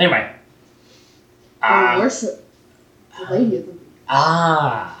 Anyway. Or worship the lady of the moon.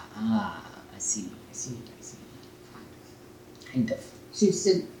 I see. Kind of. She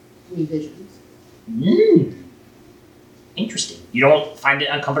sent me visions. Interesting. You don't find it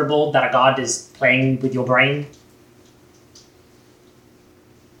uncomfortable that a god is playing with your brain?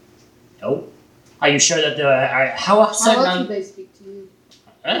 No. Are you sure that how How certain? else would they speak to you?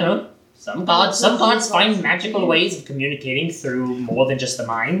 I don't know. Some gods find magical ways of communicating through more than just the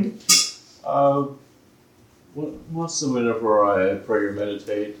mind. What's the whenever I pray or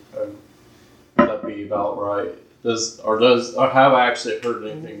meditate? Would that be about right? Or have I actually heard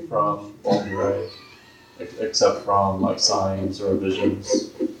anything from Ombre, except from like signs or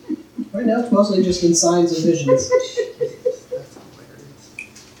visions? Right now, it's mostly just been signs and visions.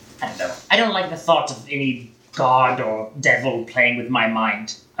 I don't know. I don't like the thought of any god or devil playing with my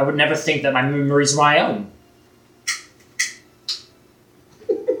mind. I would never think that my memories were my own.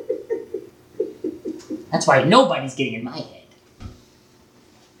 That's why nobody's getting in my head.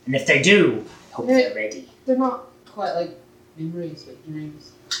 And if they do, I hope they're ready. They're not quite like memories, but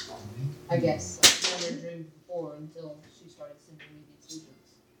dreams. I guess. I've never dreamed before until she started sending me these visions.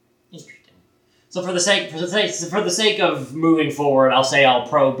 Interesting. So for the sake of moving forward, I'll say I'll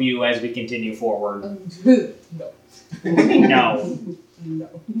probe you as we continue forward. No. No. No.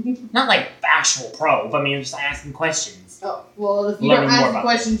 Not like actual probe. I mean, just asking questions. Oh, well, if you Learning don't more ask about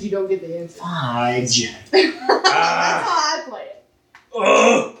questions, you don't get the answer. Fudge. That's how I play it.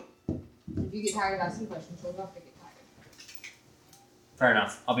 Ugh. If you get tired of asking questions, you'll have to get tired. Fair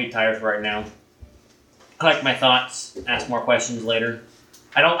enough. I'll be tired for right now. Collect my thoughts. Ask more questions later.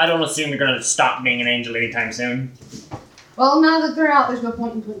 I don't assume you're gonna stop being an angel anytime soon. Well, now that they're out, there's no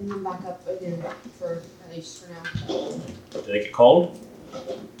point in putting them back up again, at least for now. Do they get cold?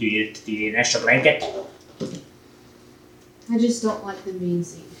 Do you need an extra blanket? I just don't like them being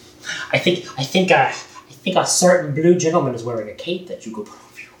seen. I think a certain blue gentleman is wearing a cape that you could put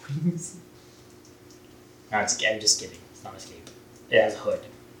over your wings. No, I'm just kidding. It's not a cape. It has a hood,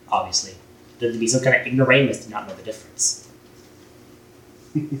 obviously. There'd be some kind of ignoramus to not know the difference.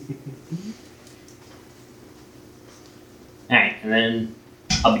 Alright, and then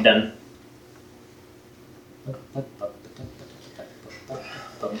I'll be done.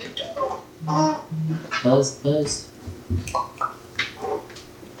 Buzz.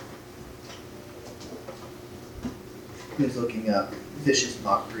 He's looking up vicious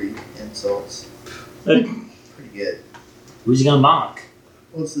mockery, insults. Hey. Pretty good. Who's he gonna mock?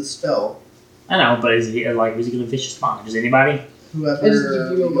 What's the spell? I know, but who's he gonna vicious mock? Does anybody? Whoever I just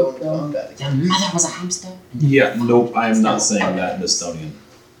give you a we look, go in though. combat Your against. mother was a hamster? Yeah, nope, I am not saying that in Estonian.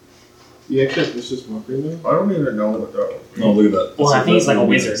 You actually have vicious mockery though? I don't even know what they're. No, look at that. Well, I think he's like a That's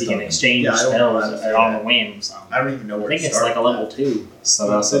wizard. He can Estonian. exchange Yeah, I don't know how spells to say on that. a whim, so. I don't even know I where think to it's start like a with level that. 2. That's a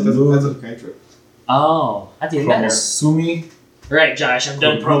Sarasa cantrip. Oh, that's even better. Sumi, Right, Josh, I'm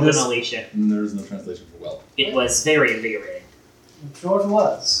done Cool. probing This- Alicia. and there's no translation for well. It was very invigorating. I'm sure it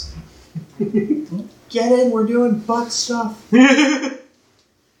was. Get in, we're doing butt stuff. This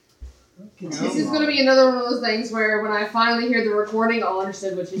is going to be another one of those things where when I finally hear the recording, I'll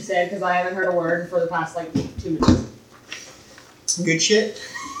understand what you said because I haven't heard a word for the past 2 minutes. Good shit.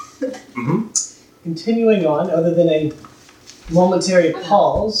 Continuing on, other than a momentary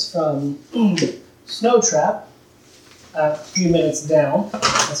pause from Snowtrap, a few minutes down,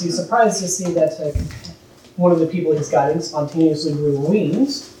 as he's surprised to see that one of the people he's guiding spontaneously grew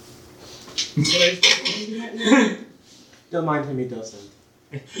wings. Don't mind him, he doesn't.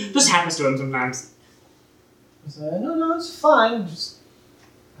 Just happens to him sometimes. So, no, it's fine. Just,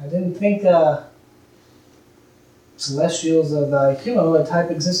 I didn't think Celestials of humanoid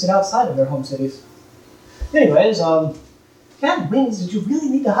type existed outside of their home cities. Anyways, if you had wings, did you really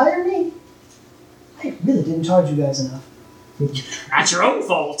need to hire me? I really didn't charge you guys enough. That's your own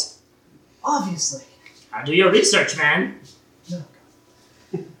fault. Obviously. I'll do your research, man. No.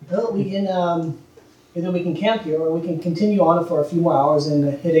 Well, we can either we can camp here or we can continue on for a few more hours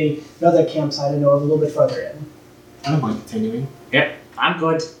and hit another campsite I know of a little bit further in. I don't mind continuing. Yep, I'm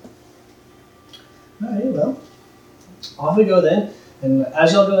good. Alright, well. Off we go then. And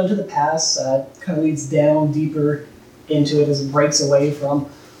as y'all go into the pass, kind of leads down deeper into it as it breaks away from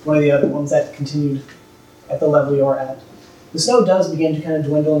one of the other ones that continued at the level you're at. The snow does begin to kind of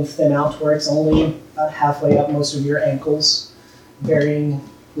dwindle and thin out to where it's only about halfway up most of your ankles, varying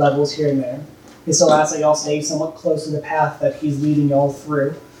levels here and there. It still asks that y'all stay somewhat close to the path that he's leading y'all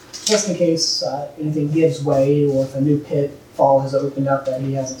through, just in case anything gives way or if a new pitfall has opened up that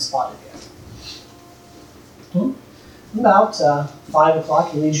he hasn't spotted yet. About 5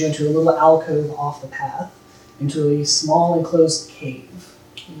 o'clock, he leads you into a little alcove off the path, into a small enclosed cave.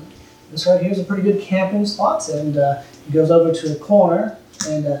 This right here is a pretty good camping spot, and he goes over to a corner,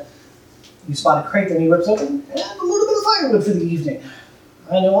 and you spot a crate that he rips open, and a little bit of firewood for the evening.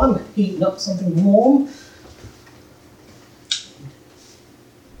 I know I'm heating up something warm.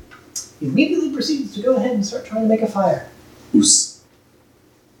 He immediately proceeds to go ahead and start trying to make a fire. Oos.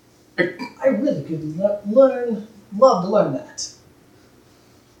 I really could love to learn that.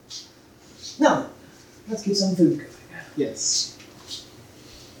 Now, let's get some food going. Yes.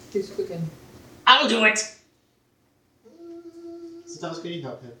 Who's cooking? I'll do it. Sometimes can you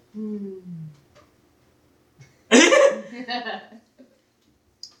help him?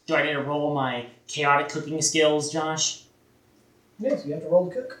 Do I need to roll my chaotic cooking skills, Josh? Yes, you have to roll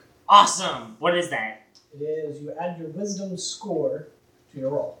to cook. Awesome. What is that? It is you add your wisdom score to your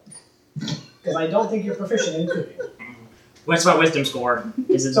roll. Because I don't think you're proficient in cooking. What's my wisdom score?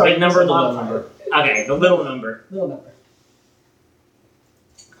 Is it the Sorry, big number or it's the a little modifier. number? Okay, the little number. Little number.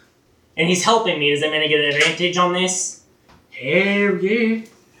 And he's helping me. Does that mean I get an advantage on this? Hell yeah.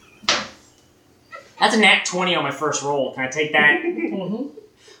 That's a nat 20 on my first roll. Can I take that?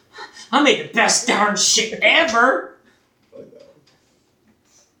 I made the best darn shit ever.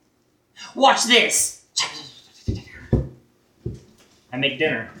 Watch this. I make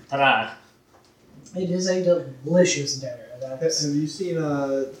dinner. Ta-da. It is a delicious dinner. Have you seen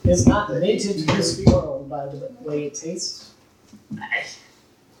It's not native to this world by the way it tastes. have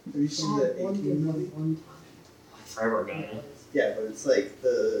you seen the 18 movie? Forever ago. Yeah, but it's like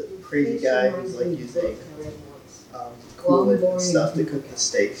the crazy guy who's like using coolant and stuff to cook his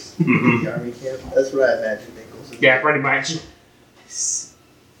steaks in the army camp. That's what I imagine Nichols is. Yeah, pretty much. Just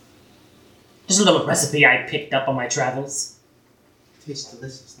a little recipe I picked up on my travels. Tastes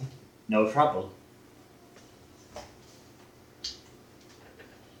delicious. Thank you. No trouble.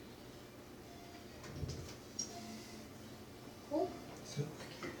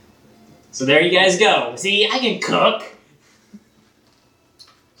 So there you guys go. See, I can cook.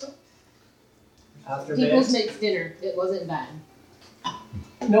 After Peoples that, makes dinner. It wasn't bad.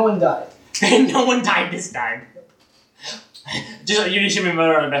 no one died. And no one died this time. Just you should be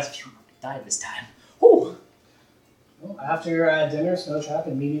murdered on the best. Phew, nobody died this time. Whew. Well, after dinner, Snowtrap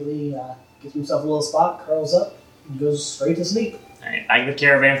immediately gets himself a little spot, curls up, and goes straight to sleep. Alright, back to the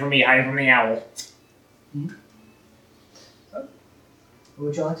caravan for me, hiding from the owl. What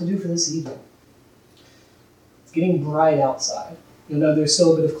would you like to do for this evening? It's getting bright outside. You'll know there's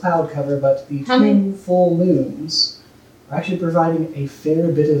still a bit of cloud cover, but the two full moons are actually providing a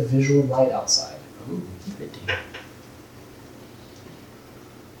fair bit of visual light outside. Ooh, good deal.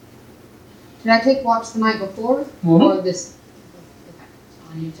 Did I take watch the night before? Or this? Okay.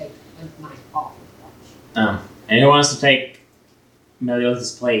 So I need to take the night off of watch. Anyone wants to take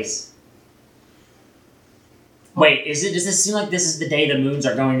Meliodas' place? Wait, does this seem like this is the day the moons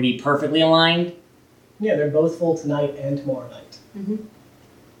are going to be perfectly aligned? Yeah, they're both full tonight and tomorrow night.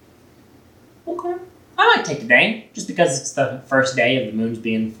 Okay. I might take the day, just because it's the first day of the moons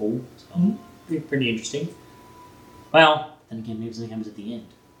being full. Pretty interesting. Well, then again, maybe something happens at the end.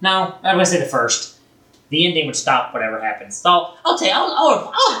 No, I'm gonna say the first. The ending would stop whatever happens. So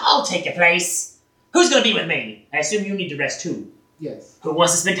I'll take your place. Who's gonna be with me? I assume you need to rest too. Yes. Who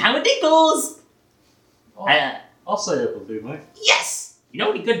wants to spend time with Dinkles? I'll say up with you, Mike. Yes. You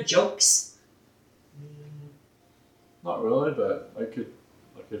know any good jokes? Not really, but I could,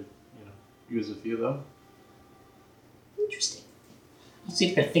 use a few of them. Interesting. Let's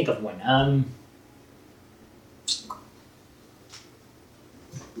see if I can think of one.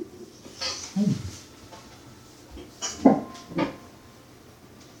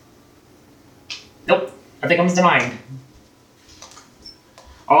 Nope. Nothing comes to mind.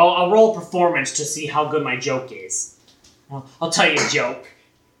 I'll roll performance to see how good my joke is. I'll tell you a joke.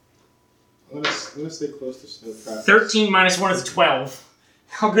 I'm gonna stay close to snow traffic. 13 minus 1 is a 12.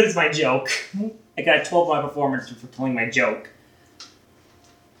 How good is my joke? I got a 12 on my performance for telling my joke.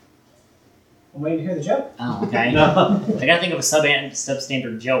 I'm waiting to hear the joke. Oh, okay. I gotta think of a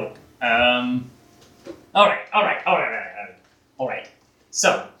substandard joke. Alright.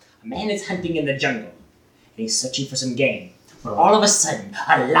 So, a man is hunting in the jungle, and he's searching for some game. When all of a sudden,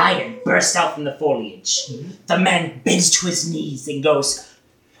 a lion bursts out from the foliage. The man bends to his knees and goes,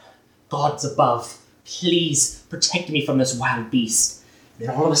 "Gods above, please protect me from this wild beast." And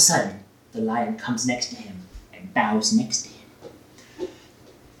then all of a sudden, the lion comes next to him and bows next to him.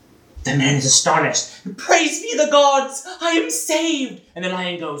 The man is astonished. "Praise be the gods! I am saved!" And the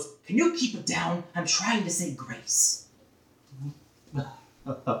lion goes, "Can you keep it down? I'm trying to say grace."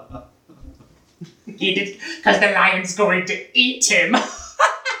 He did, because the lion's going to eat him.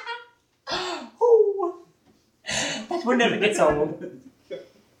 Ooh. That one never gets old.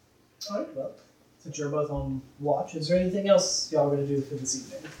 Alright, well, since you're both on watch, is there anything else y'all are going to do for this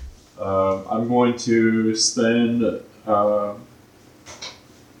evening? I'm going to spend. I'm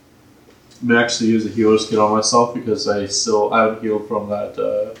gonna actually use a healer's kit on myself because I haven't healed from that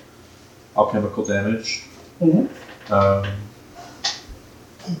alchemical damage.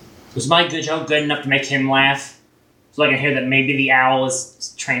 Was my good joke good enough to make him laugh? So I can hear that maybe the owl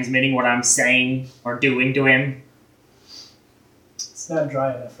is transmitting what I'm saying or doing to him? It's not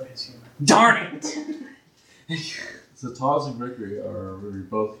dry enough for his humor. Darn it! So Taz and Gregory, are we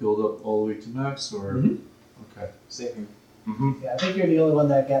both healed up all the way to max, or okay? Same here. Yeah, I think you're the only one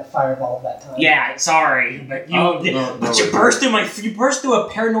that got fireballed that time. Yeah, sorry, but you burst through a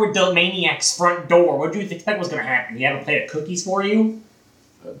paranoid maniac's front door. What did you expect was going to happen? You have a plate of cookies for you?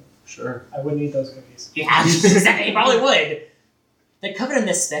 Sure. I wouldn't eat those cookies. Yeah, you probably would. They're covered in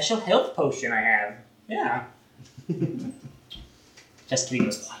this special health potion I have. Yeah. Just kidding, it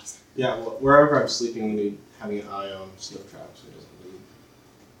was poison. Yeah, well, wherever I'm sleeping, I'm going to be having an eye on snow traps so it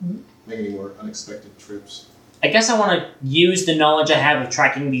doesn't make any more unexpected trips. I guess I want to use the knowledge I have of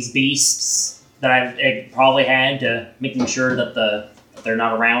tracking these beasts that I've probably had to making sure that they're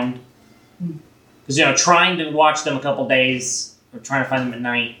not around. Because, trying to watch them a couple days, or trying to find them at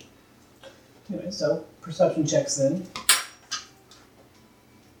night. Anyway, so perception checks then.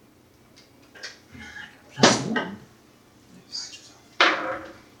 +1.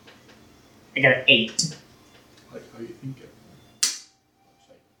 I got an 8. I like how you think it.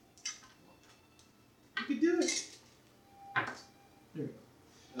 You could do it. There we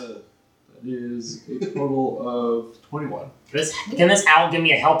go. That is a total of 21. Can this owl give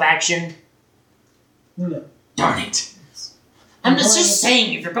me a help action? No. Darn it. I'm just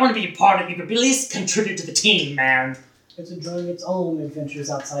saying, if you're going to be a part of it, you could at least contribute to the team, man. It's enjoying its own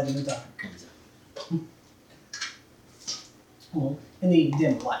adventures outside in the dark. Well, in the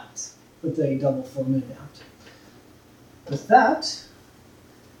dim light, with the double full moon out. With that,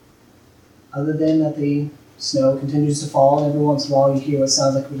 other than that the snow continues to fall, and every once in a while you hear what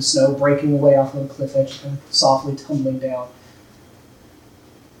sounds like a bit of snow breaking away off of a cliff edge, kind of softly tumbling down.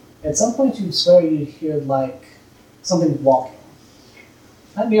 At some point you swear you hear like something walking.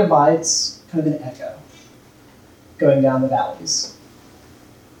 Not nearby, it's kind of an echo going down the valleys.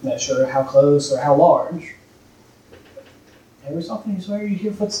 Not sure how close or how large. Every so often you swear you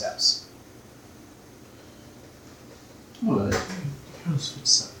hear footsteps. What? How's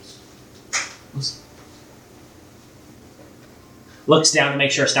footsteps? Listen. Looks down to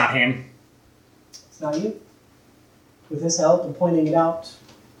make sure it's not him. It's not you. With his help and pointing it out,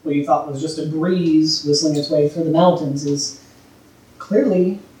 what you thought was just a breeze whistling its way through the mountains is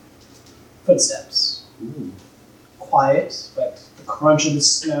clearly footsteps. Ooh. Quiet, but the crunch of the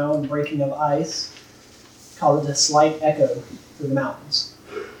snow and breaking of ice caused a slight echo through the mountains.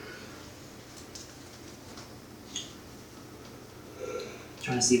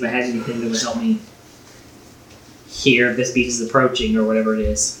 Trying to see if I had anything that would help me hear if this beast is approaching or whatever it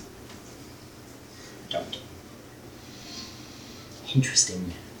is.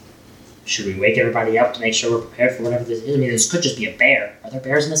 Interesting. Should we wake everybody up to make sure we're prepared for whatever this is? I mean, this could just be a bear. Are there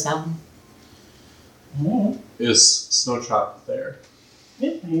bears in this mountain? Mm-hmm. Is Snowtrap there?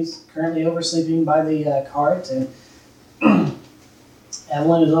 Yep, he's currently oversleeping by the cart, and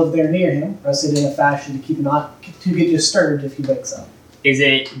Evelyn is over there near him, rested in a fashion to get disturbed if he wakes up. Does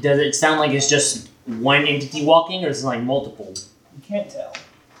it sound like it's just one entity walking, or is it like multiple? You can't tell.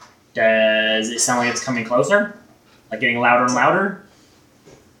 Does it sound like it's coming closer? Like getting louder and louder?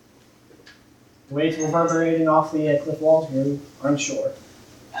 The way it's reverberating off the cliff walls, you're unsure.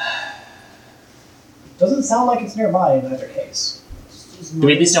 Doesn't sound like it's nearby in either case. Do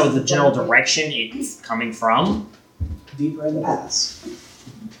we at least know the general direction it's coming from? Deeper in the pass.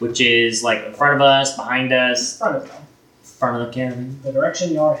 Which is like in front of us, behind us, Front of them. front of the caravan. The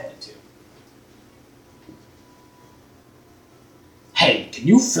direction you're headed to. Hey, can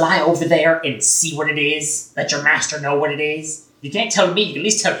you fly over there and see what it is? Let your master know what it is? You can't tell me, you can at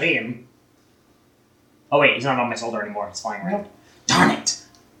least tell him. Oh wait, he's not on my shoulder anymore, he's flying around. Darn it!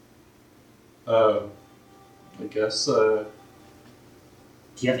 I guess, Do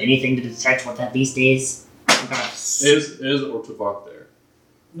you have anything to detect what that beast is? is Ortavok there?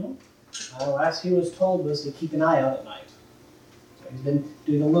 No. The last he was told was to keep an eye out at night. So he's been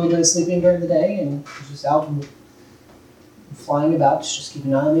doing a little bit of sleeping during the day, and he's just out and flying about, just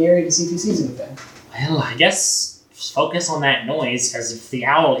keeping an eye on the area to see if he sees anything. Well, I guess just focus on that noise, because if the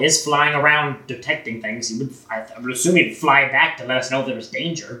owl is flying around detecting things, I would assume he'd fly back to let us know there's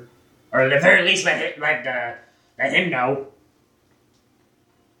danger. Or at the very least let him know.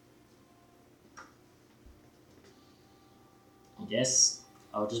 I guess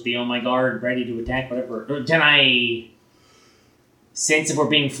I'll just be on my guard, ready to attack whatever. Or can I sense if we're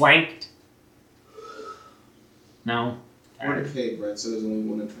being flanked? No? We're in a cave, right? So there's only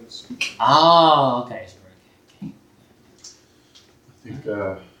one entrance. Oh, okay. I think,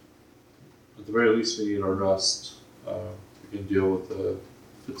 at the very least, we need our rest. We can deal with the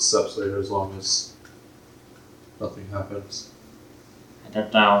footsteps later as long as nothing happens. I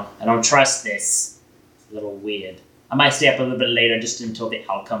don't know. I don't trust this. It's a little weird. I might stay up a little bit later just until the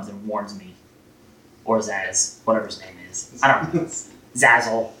owl comes and warns me. Or Zaz, whatever his name is. I don't know.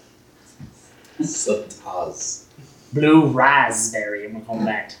 Zazzle. Sataz. Blue raspberry. I'm gonna call him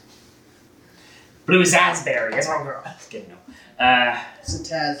that. Blue Zazberry. That's what I'm gonna. Good no.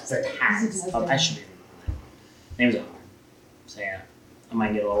 Sataz. Oh, I should be able to do that. Names are hard. So yeah, I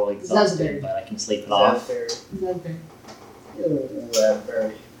might get a little exhausted, Zazberry. but I can sleep it off. Raspberry.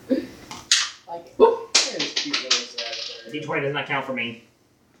 Like it. It's cute little raspberry. D20 does not count for me.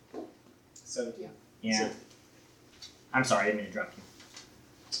 17. Yeah. I'm sorry, I didn't mean to drop you.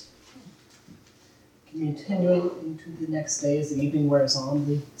 Continuing into the next day as the evening wears on,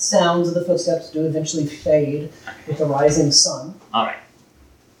 the sounds of the footsteps do eventually fade with the rising sun. Alright.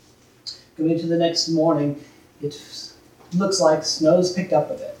 Going into the next morning, it looks like snow's picked up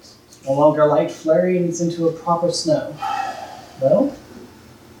a bit. It's no longer light flurries into a proper snow. Well,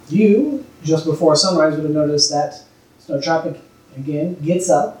 you, just before sunrise, would have noticed that Snowtrap again gets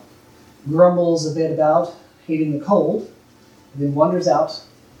up, grumbles a bit about hating the cold, and then wanders out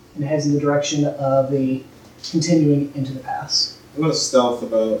and heads in the direction of the continuing into the pass. I'm going to stealth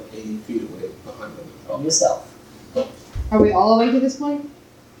about 80 feet away behind them. Roll yourself. Are we all awake at this point?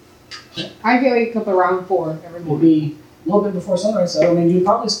 I get wake up around 4 every It'll morning. be a little bit before sunrise, so I mean, you'd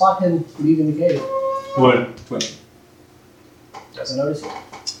probably spot him leaving the cave. What? Doesn't notice you.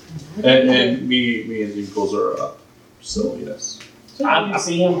 And me and Dinkles are up. So, yes. So you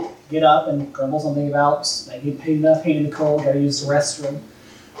see him get up and grumble something about like he paid enough, hating the cold, gotta use the restroom.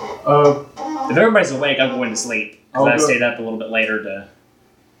 If everybody's awake, I'm going to sleep. Because I'll I go- stayed up a little bit later to...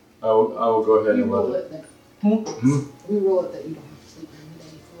 I will go ahead We and roll let it. it that. Hmm? We roll it that you don't have to sleep during the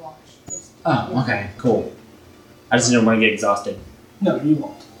day for watch. Just- Oh, okay, cool. I just didn't want to get exhausted. No, you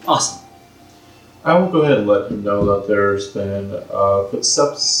won't. Awesome. I will go ahead and let him know that there's been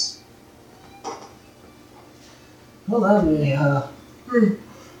footsteps. Well, that'll be I'm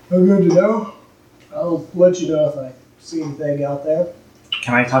good to know. I'll let you know if I see anything out there.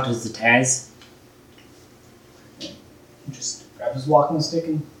 Can I talk to Zataz? He just grabs his walking stick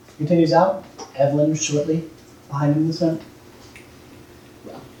and continues out. Evelyn shortly behind him in the snow.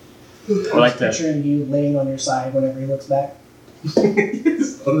 I like to... Picturing you laying on your side whenever he looks back.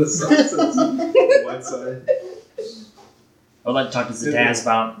 On the side, so it's on one side. I would like to talk to Zataz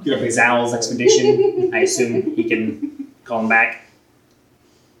about his owl's expedition. I assume he can call him back.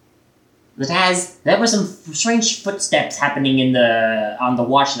 Zataz, there were some strange footsteps happening on the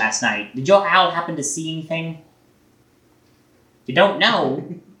watch last night. Did your owl happen to see anything? You don't know.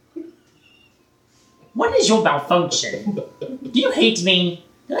 What is your malfunction? Do you hate me?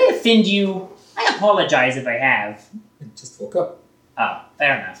 Did I offend you? I apologize if I have. It just woke up. Oh,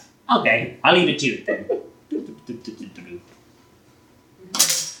 fair enough. Okay, I'll leave it to you then.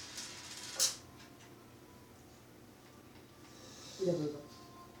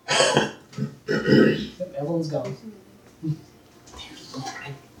 Evelyn's gone.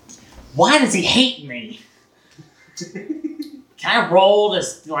 Why does he hate me? Can I roll to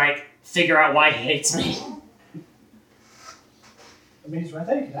figure out why he hates me? I mean, he's right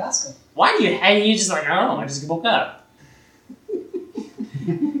there. You can ask him. Why do you? And you just I don't know. I just woke up.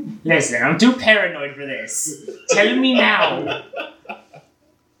 Listen, I'm too paranoid for this. Tell me now.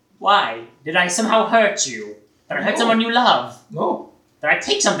 Why? Did I somehow hurt you? Did I hurt someone you love? No. Did I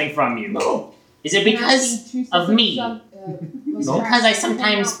take something from you? No. Is it because of me? Is it because I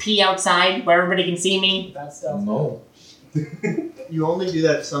sometimes pee outside where everybody can see me? That's stuff. No. You only do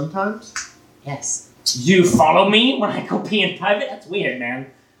that sometimes? Yes. You follow me when I go pee in private? That's weird, man.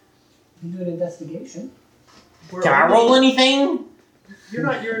 You do an investigation. Can I roll anything? You're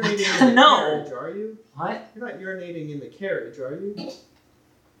not urinating in the No. carriage, are you? What? You're not urinating in the carriage, are you?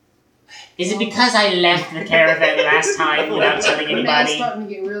 Is it because I left the caravan last time without telling Man's anybody? starting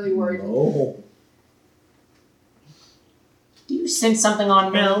to get really worried. No. Do you sense something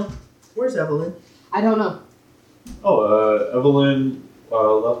on me? No. Where's Evelyn? I don't know. Oh, Evelyn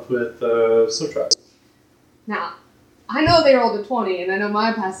left with Sotrak. Now, I know they rolled a 20, and I know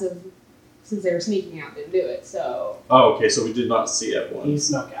my passive, since they were sneaking out, didn't do it, so... Oh, okay, so we did not see Evelyn. He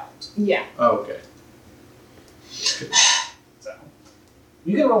snuck out. Yeah. Oh, okay. So,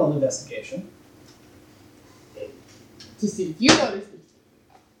 you can roll an investigation. To see if you notice it.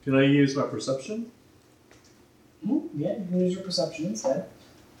 Can I use my perception? Yeah, you can use your perception instead.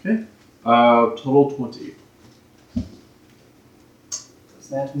 Okay. Total 20. Does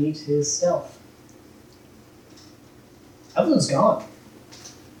that meet his stealth? Evelyn's gone.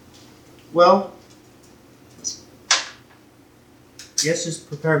 Well, guess just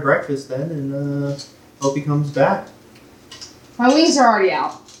prepare breakfast then, and hope he comes back. My wings are already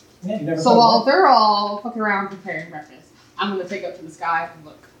out. Yeah, you never So put while it they're all fucking around preparing breakfast, I'm gonna take up to the sky and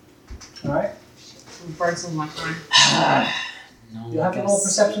look. away. Alright. And burn some of my time. No, You'll have to roll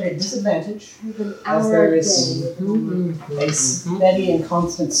perception at disadvantage, With an as hour there a is day. a steady and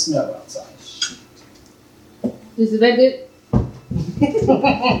constant snow outside. Disadvantage?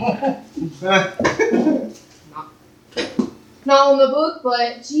 Not on the book,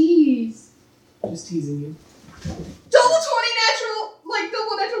 but jeez. Just teasing you. Double 20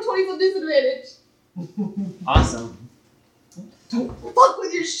 20s with disadvantage. Awesome. Fuck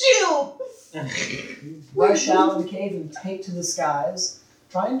with your shield! Rush out of the cave and take to the skies.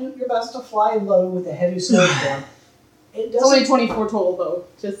 Try and do your best to fly low with a heavy snowstorm. It It's only doesn't. 24 total though.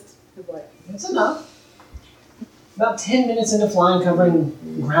 Just like It's enough. About 10 minutes into flying, covering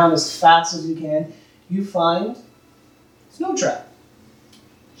the ground as fast as you can, you find snow trap.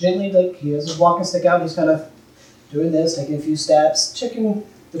 Gently, like he has his walking stick out, he's kind of doing this, taking a few steps, checking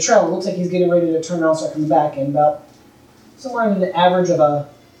the trail. It looks like he's getting ready to turn around and start coming back. And about somewhere in an average of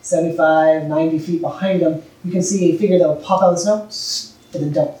 75, 90 feet behind him, you can see a figure that will pop out of the snow and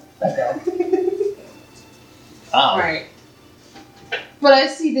then dump back down. Oh. Right. But I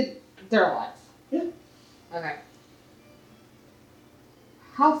see that they're alive. Yeah. Okay.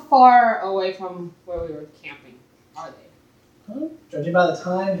 How far away from where we were camping are they? Judging by the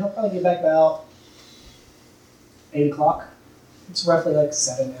time, he'll probably get back about 8 o'clock. It's roughly like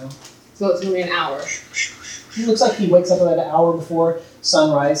 7 now. So it's gonna be an hour. It looks like he wakes up about an hour before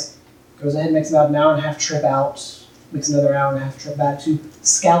sunrise, goes ahead and makes about an hour and a half trip out, makes another hour and a half trip back to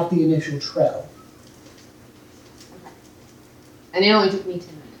scout the initial trail. And it only took me 10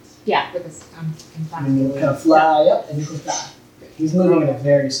 minutes. Yeah, because I'm And you kind of fly up and you go back. He's moving at a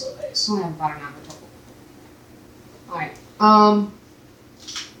very slow pace. I only have about an hour total. Alright.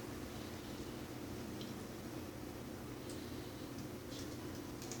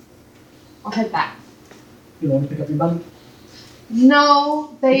 I'll head back. You want to pick up your buddy?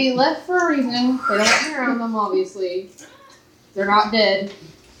 No, they left for a reason. They don't want me around them, obviously. They're not dead.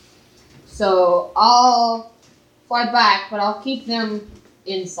 So I'll fly back, but I'll keep them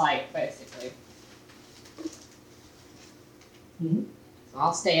in sight, basically. Mm-hmm. So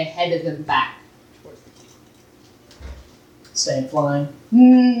I'll stay ahead of them back towards the camp. Staying flying.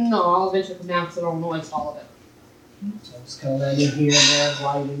 No, I'll eventually come down because I don't want to waste all of it. So just kind of landing here and there,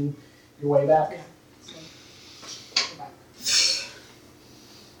 gliding your way back. So, go back.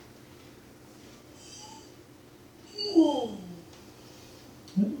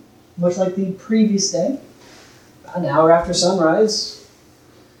 Much like the previous day, about an hour after sunrise,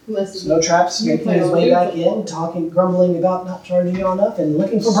 Snow Trap's making his way back in, talking, grumbling about not charging you enough, and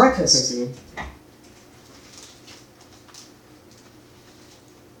looking for breakfast.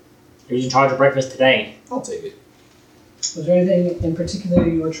 Who's in charge of breakfast today? I'll take it. Was there anything in particular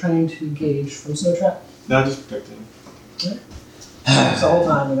you were trying to gauge from Snow Trap? No, just protecting him. Just the whole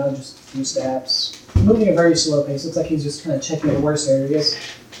time, just a few stabs. Moving at a very slow pace. Looks like he's just kind of checking the worst areas.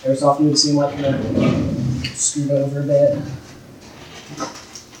 Every so often you would see him like kind of scoot over a bit.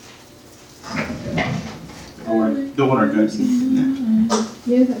 Don't want our guns.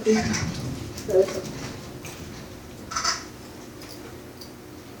 Yeah, I think.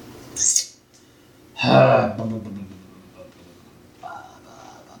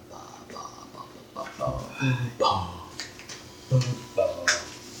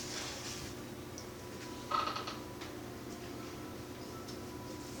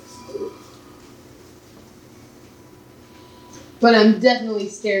 But I'm definitely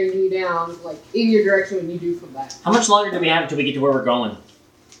staring you down, like, in your direction when you do come back. How much longer do we have until we get to where we're going?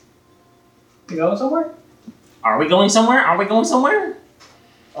 You going somewhere? Are we going somewhere? Are we going somewhere?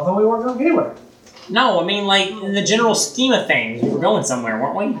 I thought we weren't going anywhere. No, I mean, like, in the general scheme of things, we were going somewhere,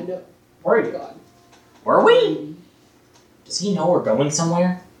 weren't we? I know. Where are you? God. Were we? Does he know we're going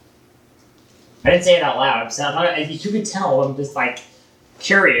somewhere? I didn't say it out loud, so you could tell I'm just, like,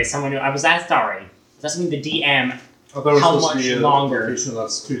 curious. I was that sorry. That's me, the DM. I thought it was How supposed much to be a longer? location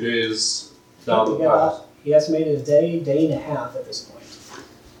that's 2 days down the Yeah, path. he estimated a day and a half at this point.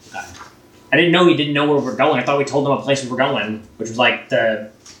 Okay. I didn't know he didn't know where we were going. I thought we told him a place we were going, which was like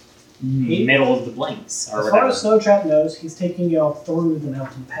the middle of the blinks or As whatever. far as Snow Trap knows, he's taking y'all through the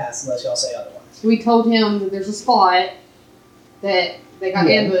mountain pass, unless y'all say otherwise. We told him that there's a spot that they got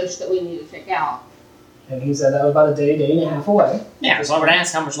Yeah. ambushed that we need to check out. And he said that was about a day and a half away. Yeah, so I would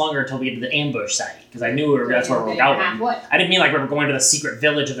ask how much longer until we get to the ambush site, because I knew that's where we were going. What? I didn't mean like we were going to the secret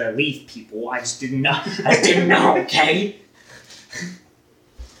village of the leaf people. I just didn't know. I just didn't know, okay?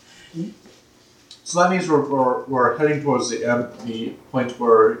 So that means we're heading towards the point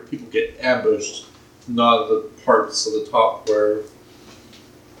where people get ambushed, not the parts of the top where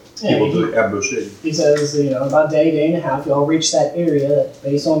people do ambushing. He says, about a day and a half, y'all reach that area that,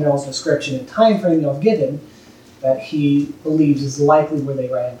 based on y'all's description and time frame y'all given, that he believes is likely where they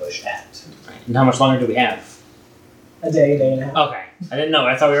were ambushed at. And how much longer do we have? A day and a half. Okay. I didn't know.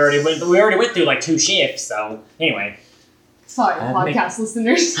 I thought we already went through like 2 shifts, so anyway. Sorry, podcast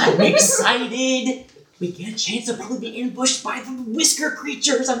listeners. I'm excited! We get a chance to probably be ambushed by the whisker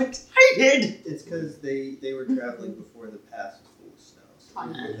creatures. I'm excited! It's because they were traveling before the pass was full of snow, so we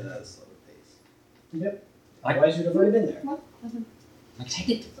moved at a slower pace. Yep. Otherwise, you'd have already been there. I'm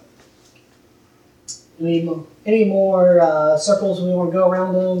excited. Any more circles we want to go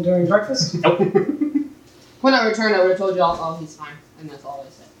around on during breakfast? Nope. When I returned, I would have told y'all, oh, he's fine. And that's all I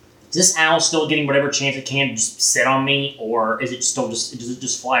said. Is this owl still getting whatever chance it can to just sit on me, or is it still does it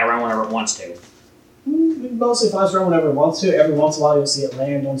just fly around whenever it wants to? It mostly flies around whenever it wants to. Every once in a while, you'll see it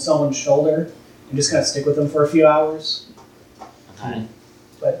land on someone's shoulder and just kind of stick with them for a few hours. Okay.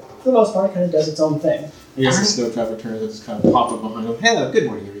 But for the most part, it kind of does its own thing. I guess the Snow Trap returns, I just kind of pop up behind him. Hello, good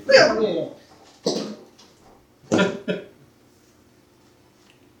morning, everybody.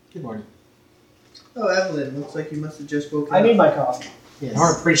 Good morning. Oh, Evelyn, looks like you must have just woken I up. need my coffee. Yes. I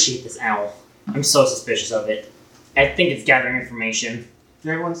don't appreciate this owl. I'm so suspicious of it. I think it's gathering information. Did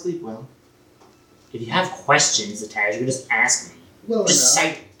everyone sleep well? If you have questions, Taj, you can just ask me. Well Just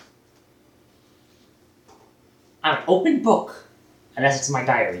enough. say it. I'm an open book. Unless it's my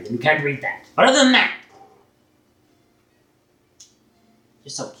diary, then you can't read that. But other than that,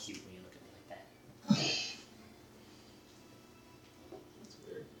 you're so cute when you look at me like that. That's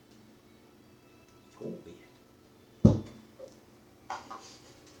weird. Oh, weird.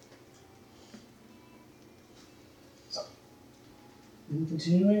 And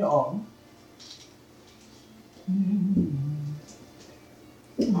continuing on.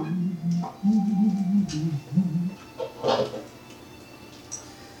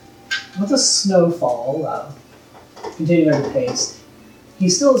 With the snowfall continuing at a pace, he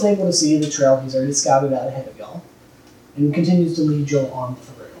still is able to see the trail he's already scouted out ahead of y'all, and continues to lead y'all on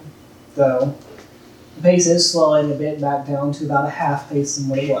through. Though the pace is slowing a bit back down to about a half pace than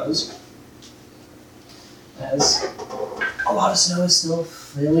what it was, as a lot of snow is still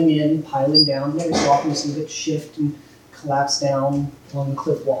filling in, piling down. Every so often you see it shift and collapse down along the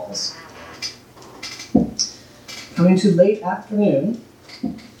cliff walls. Coming to late afternoon,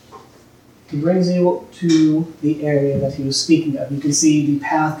 he brings you to the area that he was speaking of. You can see the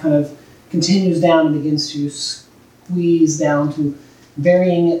path kind of continues down and begins to squeeze down to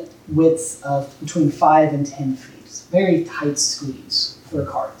varying widths of between 5 and 10 feet. It's a very tight squeeze. for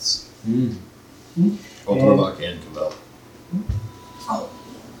cards. Ultravok and Cavell.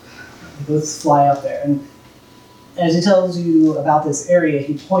 They both fly up there, and as he tells you about this area,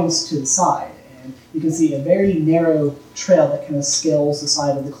 he points to the side, and you can see a very narrow trail that kind of scales the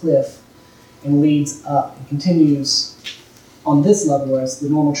side of the cliff and leads up and continues on this level, whereas the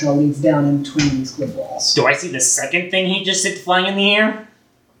normal trail leads down in between these cliff walls. Do I see the second thing he just said flying in the air?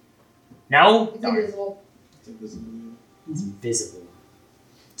 No? It's invisible. It's invisible. It's invisible.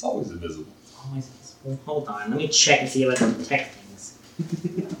 It's always invisible. It's always invisible. Hold on, let me check and see if I can detect things.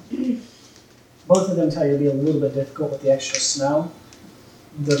 Both of them tell you it'll be a little bit difficult with the extra snow.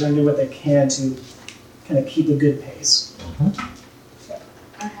 They're going to do what they can to kind of keep a good pace.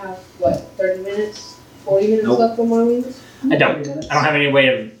 I have, 30 minutes? 40 minutes Nope. left on my wings? I don't 30 minutes. have any way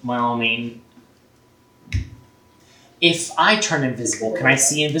of, well, I mean... If I turn invisible, can I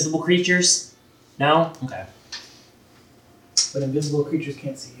see invisible creatures? No? Okay. But invisible creatures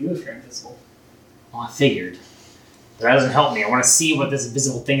can't see you if you're invisible. Well, I figured. But that doesn't help me. I want to see what this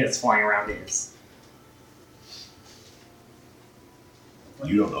invisible thing that's flying around is.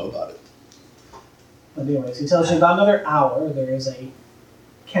 You don't know about it. But anyways, he tells you about another hour, there is a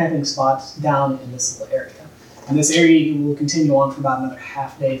camping spot down in this little area. And this area you will continue on for about another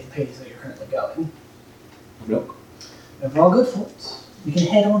half day at the pace that you're currently going. Nope. If we're all good for it, we can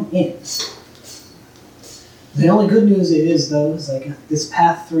head on in. The only good news is, though, is like this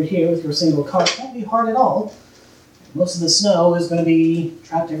path through here with your single cart won't be hard at all. Most of the snow is going to be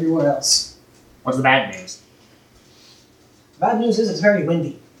trapped everywhere else. What's the bad news? The bad news is it's very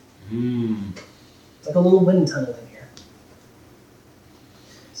windy. It's like a little wind tunnel in here.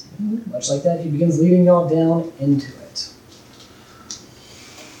 So, much like that, he begins leading y'all down into it.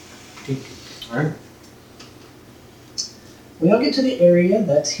 Alright. When y'all get to the area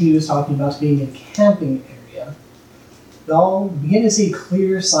that he was talking about being a camping area, y'all begin to see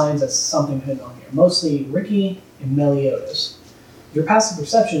clear signs of something hidden on here, mostly Ricky and Meliodas. Your passive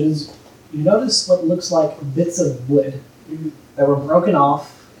perceptions, you notice what looks like bits of wood that were broken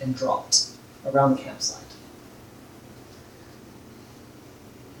off and dropped around the campsite.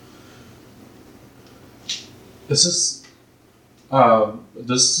 Does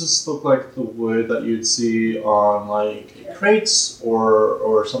this look like the wood that you'd see on like crates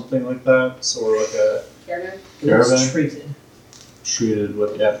or something like that, or like a Caravan? It was Caravan? treated.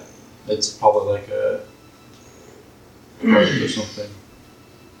 wood? Yeah, it's probably like a crate or something.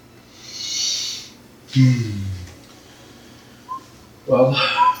 Well,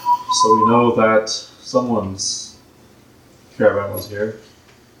 so we know that someone's caravan was here.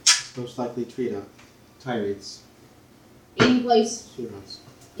 Most likely Tirates. Any place Shootout.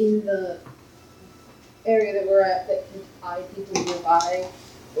 in the area that we're at that can hide people nearby?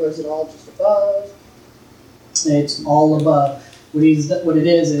 Or is it all just above? It's all above. What it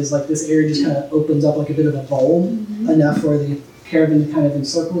is like this area just kind of opens up like a bit of a bowl, enough for the caravan to kind of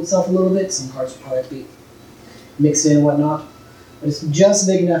encircle itself a little bit. Some parts will probably have to be mixed in and whatnot, but it's just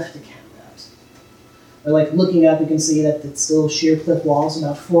big enough to camp at. But like looking up, you can see that it's still sheer cliff walls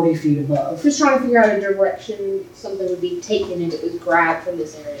about 40 feet above. Just trying to figure out a direction something would be taken if it was grabbed from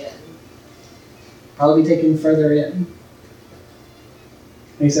this area. Probably be taken further in. And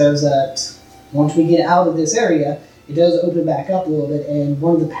he says that once we get out of this area, it does open back up a little bit, and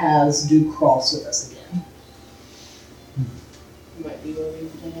one of the paths do cross with us again. Might be where we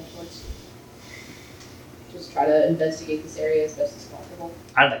would head towards. Just try to investigate this area as best as possible.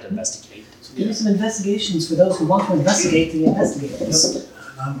 I'd like to investigate. So give me some investigations for those who want to investigate the investigators.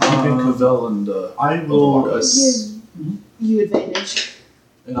 I'm keeping Cavell and I will Give you advantage.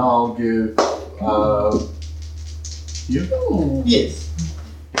 and I'll give you. Hmm. Yes.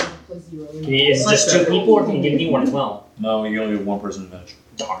 Plus 0. Is it just two people, or can you give me one as well? No, you only have one person advantage.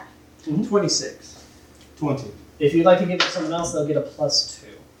 Darn. 26. 20. If you'd like to give it to someone else, they'll get a +2.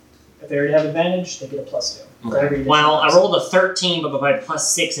 If they already have advantage, they get a +2. For every additional Well, I person. rolled a 13, but my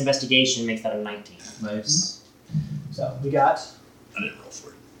 +6 investigation makes that a 19. Nice. So we got I didn't roll for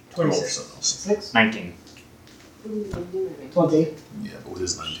it. I rolled for 26. something else. 6, 19. 20. Yeah, but with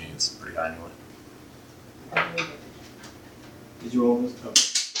his 19, it's pretty high anyway. Did you roll this? Oh.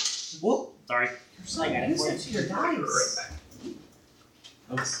 Whoa! Sorry. I got it. Use your dice.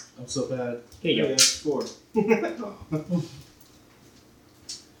 I'm so bad. Here you go. Yeah, 4.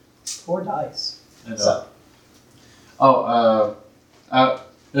 4 dice. And, So-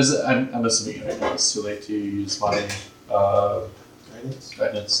 is it? I'm assuming it's too late to use my Guidance?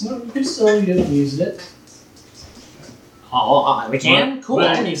 guidance. No, you can still use it. Oh, we can? Cool, I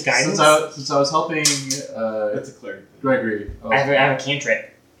But can use guidance. Since I was helping That's a cleric thing. Gregory. I have a cantrip.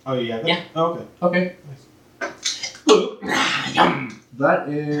 Oh, yeah? Yeah. Oh, okay. Okay. Yum. That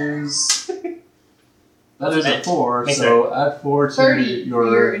is a 4. Make So add 4 to 30 for your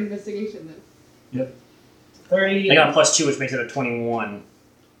your. investigation then. 30. I got a +2, which makes it a 21.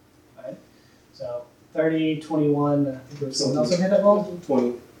 Right. So 30, 21. I think there was someone else who hit that roll.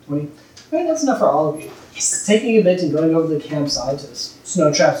 20. 20. Right, that's enough for all of you. Taking a bit and going over to the campsite, as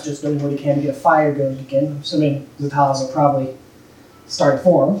Snow Trap's just doing what he can to get a fire going again. Assuming the tiles are probably starting to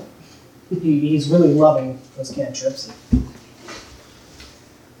form. He's really loving those cantrips.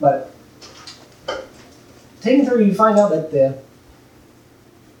 But taking through, you find out that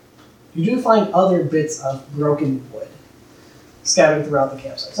you do find other bits of broken wood scattered throughout the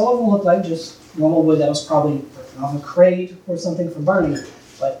campsite. Some of them look like just normal wood that was probably broken off a crate or something for burning,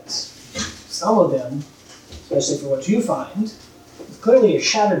 but some of them, especially for what you find, is clearly a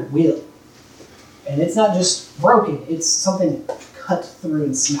shattered wheel. And it's not just broken, it's something cut through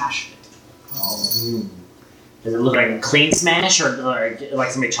and smashed it. Does it look like a clean smash, or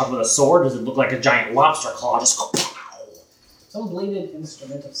like somebody chopped with a sword? Does it look like a giant lobster claw just go pow? Some bladed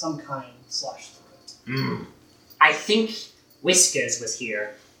instrument of some kind slashed through it. I think Whiskers was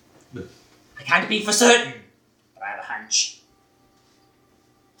here. I can't be for certain, but I have a hunch.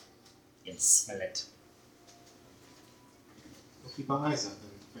 You can smell it. We'll keep our eyes out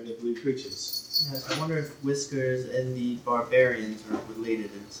then for any blue creatures. Yes, I wonder if Whiskers and the barbarians are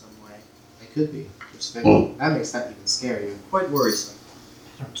related in some way. They could be. That makes that even scarier. Quite worrisome.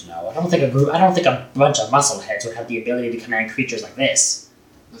 I don't know. I don't think a bunch of muscleheads would have the ability to command creatures like this.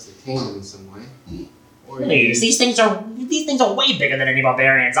 Unless they tame them in some way. Or Please, these things are way bigger than any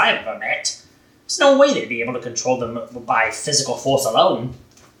barbarians I've ever met. There's no way they'd be able to control them by physical force alone.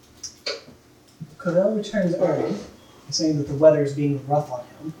 Corell returns early, saying that the weather is being rough on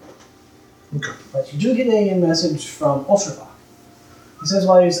him. Okay. But you do get a message from Ultravok. He says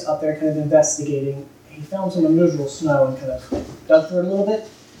while he's up there kind of investigating, he found some unusual snow and kind of dug through it a little bit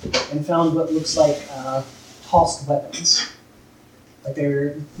and found what looks like tossed weapons. Like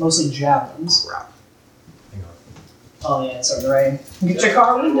they're mostly javelins. Crap. Hang on. Oh yeah, it's starting to rain. Get your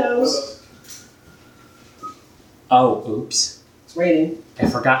car windows. Oh, oops. It's raining. I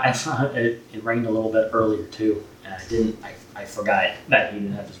forgot it rained a little bit earlier too, and I forgot that he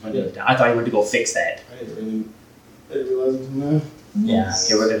didn't have his windows down. I thought he went to go fix that. I didn't realize until now. Yeah,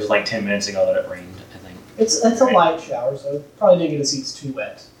 it was like 10 minutes ago that it rained, I think. It's a light shower, so probably didn't get the seats too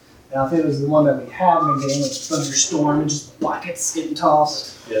wet. Now, if it was the one that we have been getting with thunderstorm and just blankets getting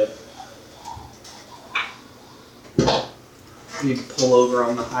tossed. Yep. You pull over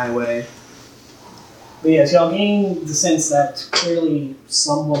on the highway. But yes, y'all gain the sense that clearly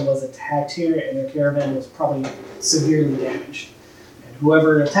someone was attacked here and their caravan was probably severely damaged. And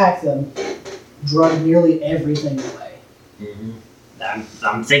whoever attacked them drug nearly everything away. Mm-hmm.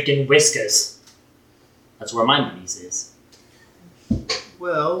 I'm thinking Whiskers. That's where my money's is.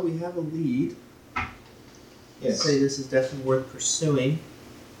 Well, we have a lead. I'd say this is definitely worth pursuing.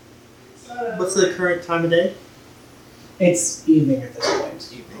 What's the current time of day? It's evening at this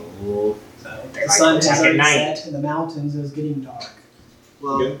point. Oh. So They the might sun has attack at already night. set and the mountains is getting dark.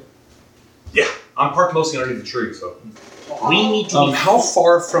 Well, Okay. Yeah, I'm parked mostly underneath the tree, so. We need to be How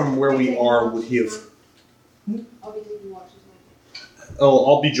far from where we are would he have? I'll be taking watches now. Oh,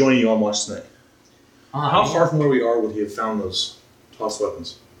 I'll be joining you on watch tonight. How yeah. far from where we are would he have found those tossed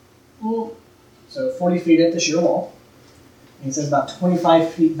weapons? So 40 feet at the sheer wall. And he says about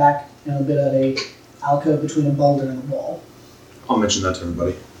 25 feet back in a bit of a alcove between a boulder and the wall. I'll mention that to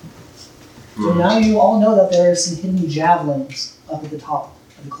everybody. So now you all know that there are some hidden javelins up at the top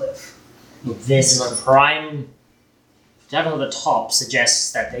of the cliff. This is a prime. Javelin at the top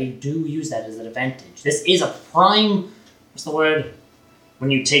suggests that they do use that as an advantage. This is a prime. What's the word? When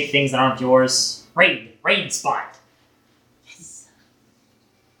you take things that aren't yours. Raid spot. Yes.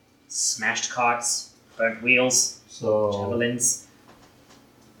 Smashed carts, burnt wheels, So javelins.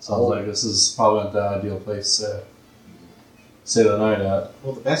 sounds like this is probably not the ideal place to stay the night at.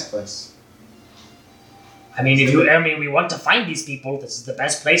 Well, the best place. I mean, we want to find these people. This is the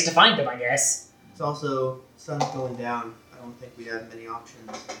best place to find them, I guess. it's also sun's going down. I don't think we have many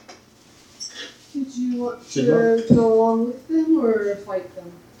options. Did you want Should to go along with them or fight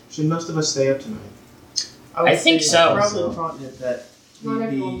them? Should most of us stay up tonight? would I think say so. Probably continent that Not we'd be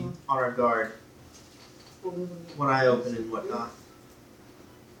everyone. on our guard. One eye open and whatnot.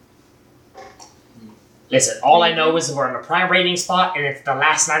 Listen, all I know is we're in a prime raiding spot, and it's the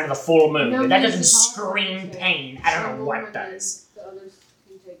last night of the full moon. No, If that use doesn't the top scream one. pain, I don't know Some what will does. The others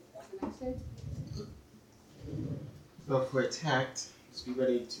can take the next day. Well, if we're attacked, just be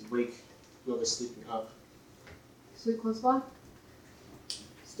ready to wake whoever's sleeping up. Sleep close by.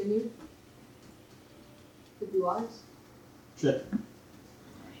 Stimulate. The blue eyes. Sure.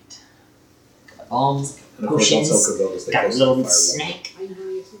 bombs, And of course, I'll tell potions. Cabell to stay Got a close to little the bit fire. snack. I'm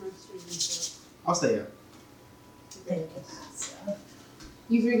gonna get some rest and stuff. I'll stay here. Thank you, Master.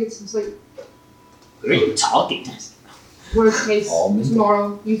 You three get some sleep. Who are you talking to? Worst case, Almond.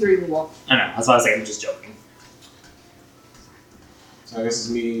 tomorrow, you three will walk. I know, that's why I was like, I'm just joking. So I guess it's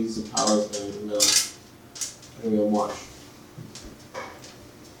me, the powers, and I'm gonna go watch.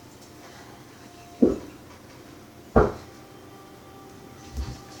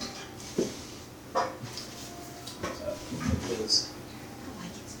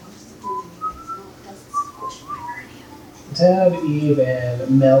 Ted, Eve,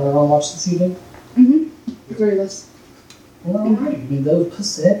 and Mel are on watch this evening. Mm-hmm. Three of us. Well, alright, give me those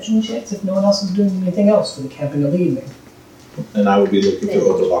perception checks if no one else is doing anything else for the camping of the evening. And I will be looking through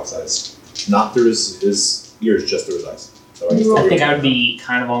Otterlock's eyes. Not through his ears, just through his eyes. So I think I would be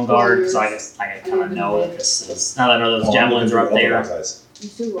kind of on guard, so I guess I kind of know, because now that I know those javelins are up there. Eyes. You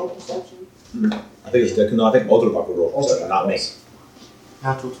still roll perception. I think it's no, I think Otterlock will roll, so not me.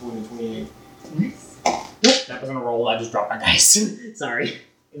 Natural 20, 28. That wasn't a roll, I just dropped my dice. Sorry.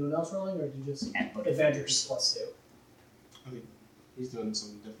 Anyone else rolling, or do you just And put advantage plus 2? He's doing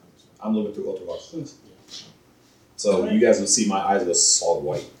something different. So. I'm looking through Otterlock's eyes. Yeah. So you guys will see my eyes are solid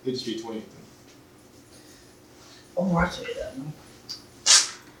white. It'd just be 28 then. Alrighty then.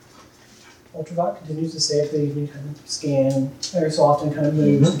 Ultraviolet continues to stay up the evening, kind of scan every so often, kind of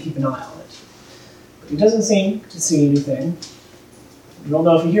moves to keep an eye on it. But he doesn't seem to see anything. You don't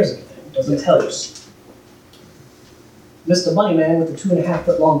know if he hears anything. Doesn't tell you. Mr. Bunnyman with the 2.5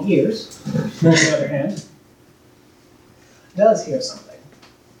 foot long ears, on the other hand, does hear something.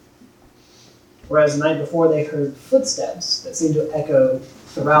 Whereas the night before they heard footsteps that seemed to echo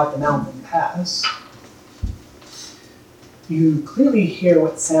throughout the mountain pass, you clearly hear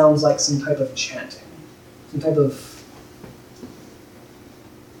what sounds like some type of chanting, some type of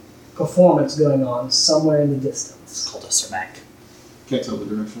performance going on somewhere in the distance. Cultists are back. Can't tell the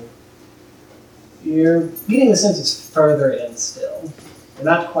direction. You're getting the sense it's further in still. We're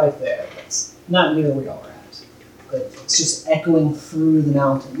not quite there. It's not near where y'all are at. But it's just echoing through the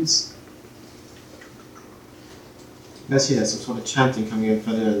mountains. Let's hear some sort of chanting coming in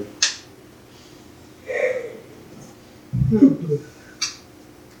further in.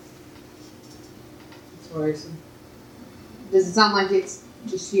 It's worrisome. Does it sound like it's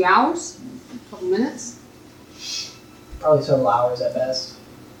just a few hours? A couple minutes? Probably several hours at best.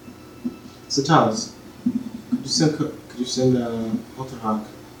 So Taz, could you send Otterhawk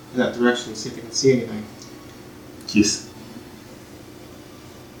in that direction and see if they can see anything? Yes.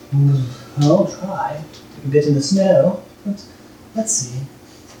 I'll try. Take a bit in the snow. Let's see.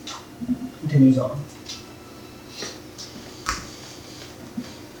 Continues on.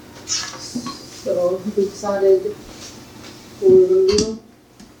 So we decided we were going to do.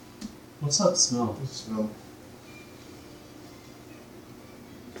 What's that smell? What's the smell?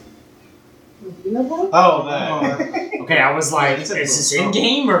 You know what? Oh, that. Okay, I was like, is this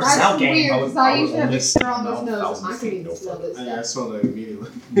in-game or is this That's out-game? weird, because I usually have only a finger on those smell nose. thousands I of can feet even no smell further. this I stuff. saw that immediately.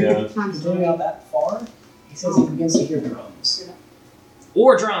 Yeah. I'm Continuing sorry. out that far, he says he begins to hear drums.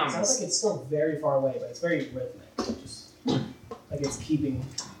 Or It sounds drums. like it's still very far away, but it's very rhythmic. Just like it's keeping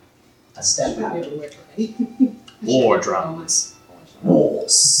a step after. Or drums.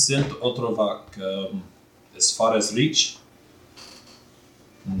 Sent Otrovak as far as reach.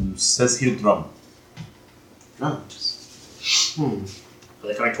 Says here drum. Drums. Are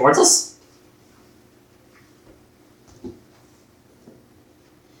they coming towards us?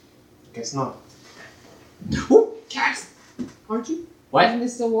 Guess not. Cats! Aren't you? What? Isn't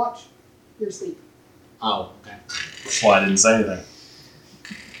this still watch? You're asleep. Oh, okay. That's why I didn't say anything.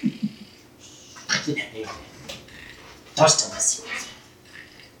 Don't still listen.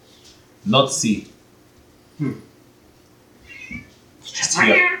 Not see. Just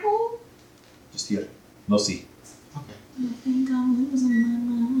here. Just here. No see. Okay. I think I'm losing my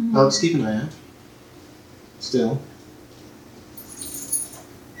mind. I'll just keep an eye out. Still.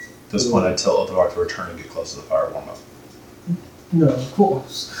 At this point, I tell Otrovak to return and get close to the fire, warm up. No, of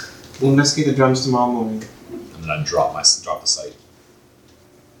course. We'll investigate the drums tomorrow morning. And then I drop the sight.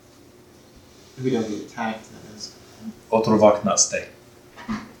 If we don't get attacked, that is. Otrovak not stay.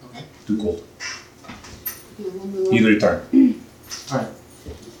 Okay. Too cold. Yeah, when we Either went- return. Alright.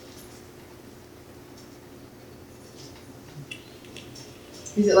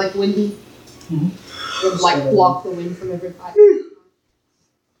 Is it like windy? Mhm. It would like block the wind from every side.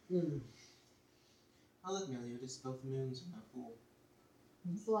 Oh, look, Millie, it is both moons and not full.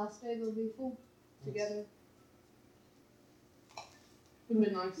 It's the last day they'll be full together. Would have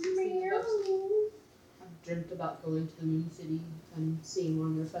been nice to see the dust. dreamt about going to the Moon City and seeing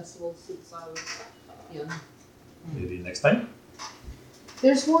one of their festivals since I was young. Maybe next time.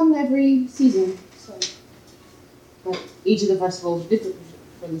 There's one every season, so. But each of the festivals is different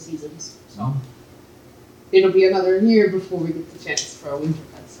for the seasons, so. It'll be another year before we get the chance for a winter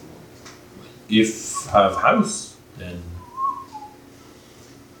festival. If have house, then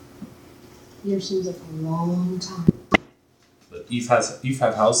Year seems like a long time. but if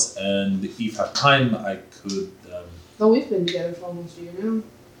have house and if have time, I could. Well, we've been together for almost a year now.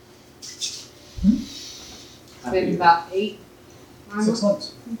 It's been about 8 9 6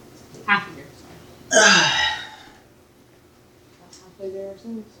 months. Half a year, sorry. About halfway there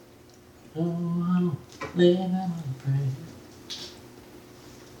ourselves. Oh, I'm living on a prayer.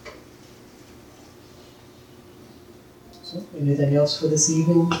 So, anything else for this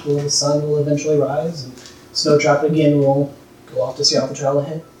evening before the sun will eventually rise and Snowdrop again will go off to see out the trail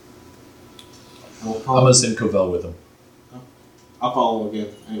ahead? I'll I'm follow, gonna send Covell with him. I'll follow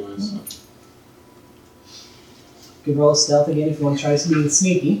again, anyways. So. You can roll stealth again if you want to try being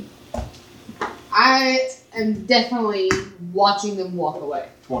sneaky. I am definitely watching them walk away.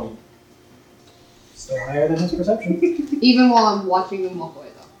 20. Still higher than his perception. Even while I'm watching them walk away,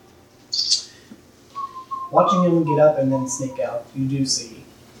 though. Watching him get up and then sneak out, you do see.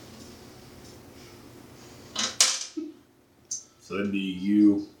 So it'd be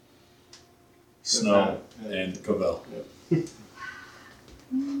you, Snow, and Covell.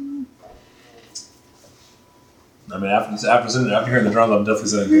 I mean, after hearing the drums, I'm definitely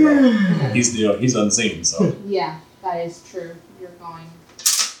saying Covell. He's unseen, so. Yeah, that is true. You're going.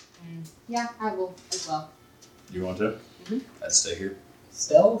 Yeah, I will as well. You want to? Mhm. I'd stay here.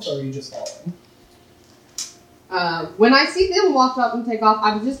 Stealth, or are you just following? When I see them walk up and take off,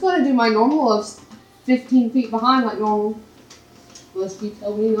 I'm just going to do my normal of 15 feet behind like normal. Unless you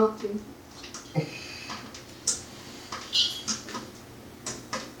tell me not to.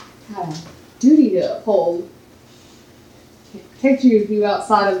 Got a duty to uphold. Can't protect you if you're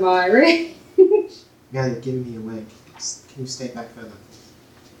outside of my range. Yeah, you're giving me away. Can you stay back further?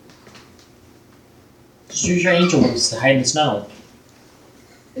 Just use your angel wings to hide in the snow.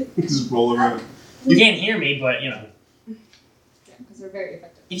 Just roll around. You can't hear me, but you know. Yeah, because they're very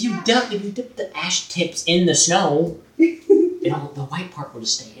effective. If you dip the ash tips in the snow, the white part will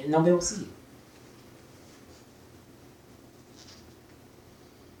just stay in and nobody will see you.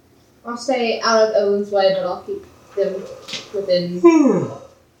 I'll stay out of Owen's way, but I'll keep them within. I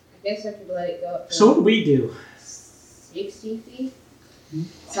guess I could let it go up to So what do we do? 60 feet.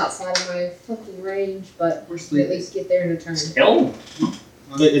 It's outside of my fucking range, but We're we at sleeping. least get there in a turn. Still?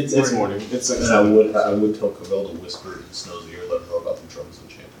 It's morning. It's like And I would tell Covell to whisper in Snow's ear, let him know about the drums and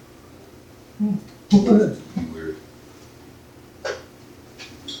chanting. Be weird.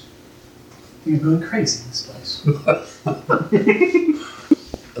 You're going crazy in this place.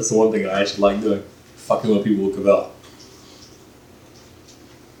 That's the one thing I actually like doing. Fucking with people with Covell.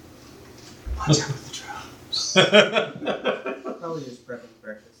 Watch out with the drums. Probably just prepping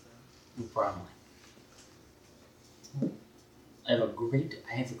breakfast now. Probably. I have a great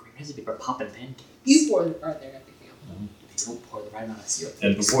recipe for popping pancakes. You four are there at the camp. If you don't pour the right amount of syrup.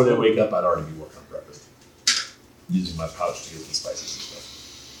 And before they wake up, I'd already be working on breakfast. Using my pouch to get the spices and stuff.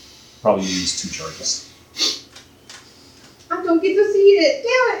 Probably use 2 charges. I don't get to see it.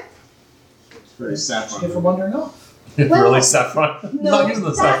 Damn it! It's very saffron. If we're wandering off. Well, Really, saffron? No, Not using the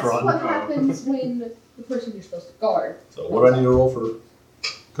that's saffron. what happens when the person you're supposed to guard. So what do I need to roll for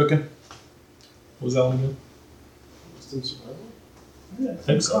cooking? What was that one again? Wisdom survival? I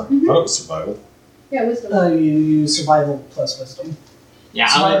think so. Mhm. I thought it was survival. Yeah, wisdom. You use survival plus wisdom. Yeah,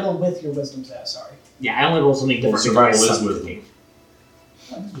 Survival with your wisdom stat, sorry. I only roll something Well, different. survival because is I'm wisdom. cooking.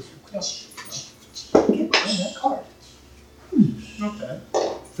 Get behind that card. Okay.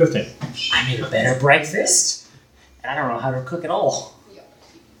 15. I made a better breakfast, and I don't know how to cook at all.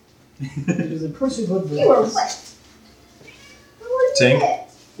 It is a pursuit with You were wet. Tank?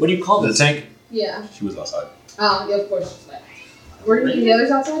 What do you call The this? tank? Yeah. She was outside. Yeah, of course she's wet. Were the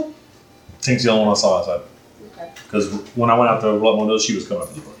others outside? Tank's the only one I saw outside. Okay. Because when I went out to let one of those, she was coming up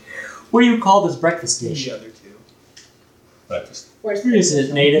to the door. What do you call this breakfast dish? The other two. Breakfast. Where's Is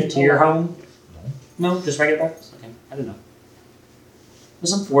it native to your home? No, just regular breakfast. Okay, I don't know.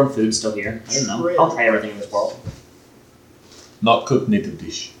 There's some foreign food still here. I don't know. I'll try everything in this world. Not cooked native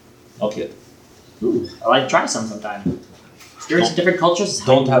dish. Not yet. Ooh, I like to try some sometime. Experience different cultures.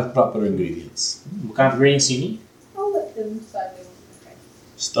 Don't have proper ingredients. What kind of ingredients do you need? I'll let them decide they want to try.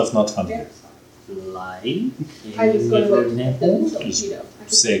 Stuff not found Yeah. here. Like, I was going to for look at example, them, so, Just you know. I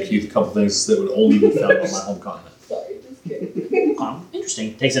could Say a say- couple things that would only be found on my home continent. Sorry, just kidding.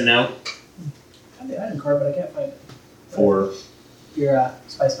 interesting. Takes a note. Yeah. item card, but I can't find it. For Your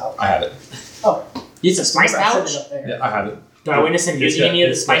spice pouch. I have it. Oh. It's a spice Remember, I pouch? said it up there. Yeah, I have it. Do I witness him using any of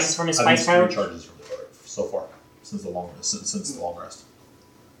the spices from his spice I've pouch? used 3 charges from it so far since the long rest.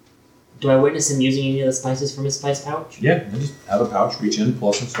 Do I witness him using any of the spices from his spice pouch? Yeah, you just have a pouch, reach in, pull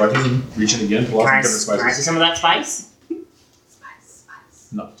out some spices, and reach in again, pull out some different Can I see spices. some of that spice? Spice.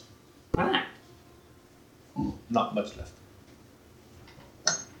 No, Why not? not much left.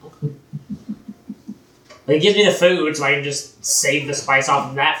 Well, he gives me the food, so I can just save the spice off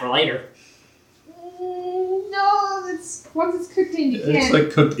of that for later. No, that's once it's cooked in, you It's can't.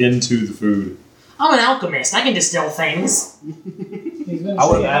 like cooked into the food. I'm an alchemist. I can distill things. He's going to I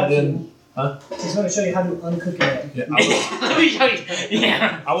show would you how have added in. to. He's going to show you how to uncook an egg. Yeah, Let me show you.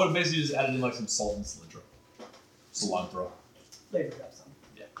 Yeah. I would have basically just added in like some salt and cilantro. Flavor up some.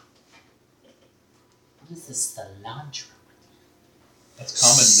 What is this cilantro? That's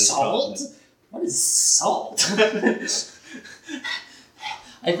common in this Salt? continent. What is salt?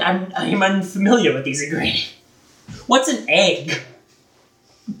 I'm unfamiliar with these ingredients. What's an egg?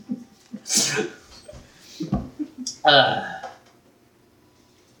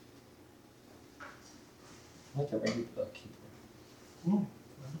 Like a regular bookkeeper.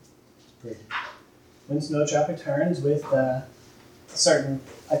 When snow traffic turns with a certain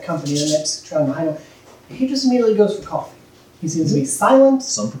accompaniment trying behind him, he just immediately goes for coffee. He seems to be silent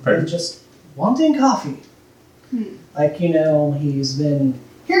Some and prepared. just wanting coffee. Like, he's been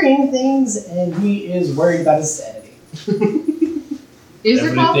hearing things and he is worried about his sanity. Is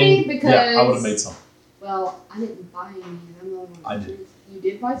there coffee? Everything- Because Yeah, I would have made some. well, I didn't buy any. I'm the only one. I did. You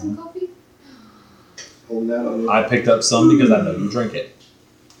did buy some coffee? Holding that on you. I picked up some because I know you drink it.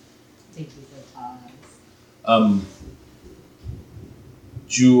 Thank you for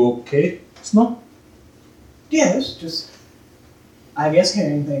You okay? Snow? Yes, just, I guess,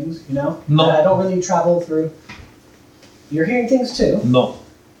 hearing things, No. I don't really travel through. You're hearing things too? No.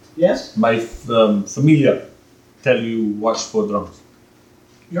 Yes? My familia tell you watch for drums.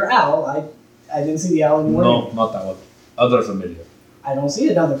 Your owl, I didn't see the owl anymore. No, not that one. Other familiar. I don't see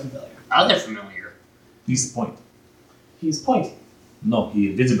another familiar. Other familiar. He's the point. He's pointing. No, he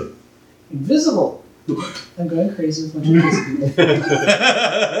invisible. Invisible. I'm going crazy with my invisible.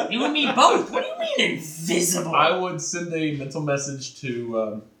 You and me both. What do you mean invisible? I would send a mental message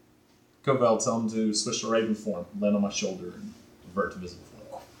to Covell, tell him to switch to Raven form, land on my shoulder, and revert to visible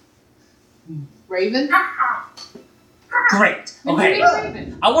form. Raven? Great. Then Okay. you need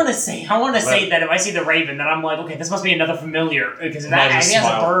Raven. I want to say that if I see the raven, then I'm like, okay, this must be another familiar because if I he just has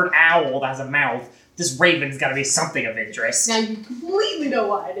smile. a bird owl that has a mouth. This raven's got to be something of interest. Now you completely know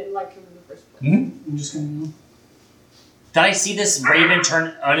why I didn't like him in the first place. I'm just gonna. Did I see this raven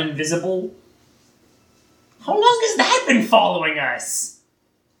turn uninvisible? How long has that been following us?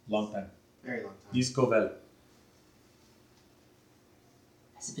 Long time. Very long time. He's Covell.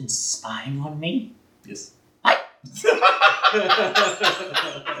 Has it been spying on me? Yes. Does it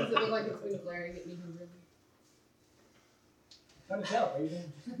look like it's been glaring at me? Hard to tell,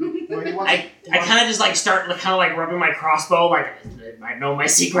 Raven. Well, he wants- I kind of just like start kind of like rubbing my crossbow, like it might know my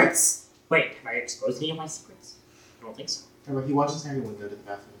secrets. Wait, have I exposed any of my secrets? I don't think so. Remember, he watches everyone go to the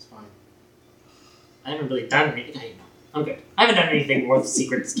bathroom. It's fine. I haven't really done anything. I'm good. I haven't done anything worth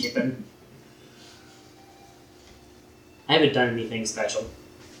secrets keeping. I haven't done anything special.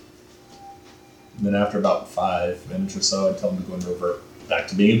 And then after about 5 minutes or so, I tell him to go and revert back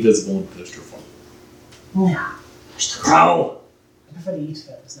to being invisible and put true form. Yeah. There's the crow! I prefer to eat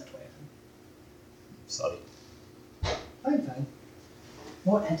feathers that way. Sorry. Fine.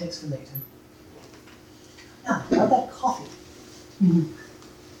 More antics for later. Now, about that coffee.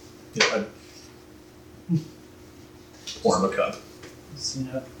 Yeah, I pour him a cup. Just,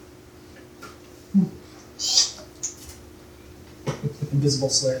 invisible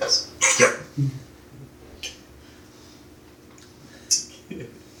slurs. Yep.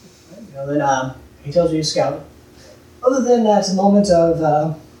 Then he tells you to scout. Other than that moment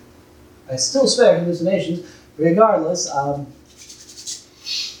of, I still spare hallucinations. Regardless,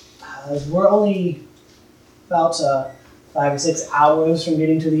 we're only about 5 or 6 hours from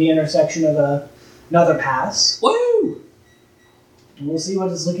getting to the intersection of another pass. Woo! And we'll see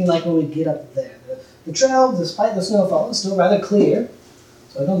what it's looking like when we get up there. The trail, despite the snowfall, is still rather clear,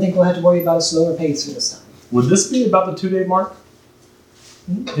 so I don't think we'll have to worry about a slower pace for this time. Would this be about the 2-day mark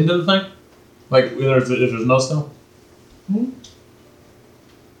into the thing? Like, if there's no snow? I'm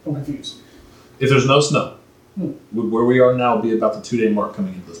confused. If there's no snow, would where we are now be about the 2-day mark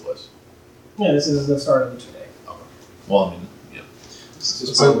coming into this place? Yeah, this is the start of the 2 day. Okay. Well, I mean, yeah. It's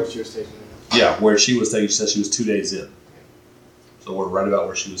just by where she was taking it. Yeah, where she was taking, she said she was 2 days in. So we're right about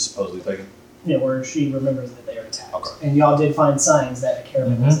where she was supposedly taken. where she remembers that they are attacked. Okay. And y'all did find signs that a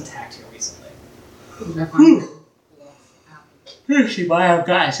caravan was attacked here recently. She might have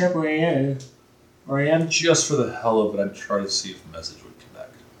got separated. Orion? Just for the hell of it, I'd try to see if a message would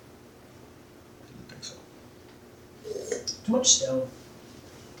connect. Didn't think so. Too much stone.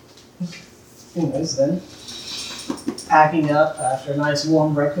 Anyways, then, packing up after a nice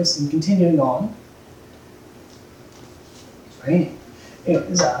warm breakfast and continuing on. It's raining.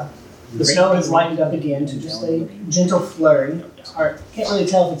 Anyways, the snow has lightened up again to just a gentle flurry. Or can't really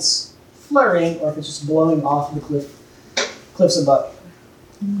tell if it's flurrying or if it's just blowing off the cliffs above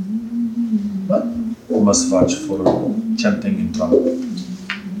you. What? Must watch for chanting in tongue.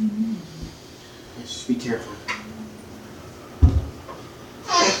 Just be careful.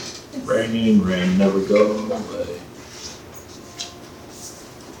 Rain, never go away.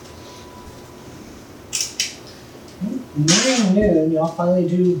 Nearing noon, y'all finally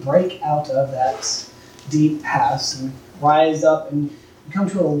do break out of that deep pass and rise up and you come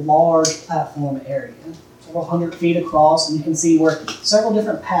to a large platform area, several hundred feet across, and you can see where several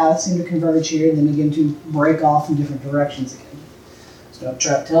different paths seem to converge here and then begin to break off in different directions again. So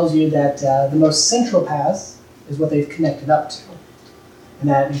Trap tells you that the most central path is what they've connected up to. And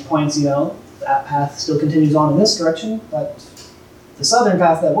that he points, that path still continues on in this direction, but the southern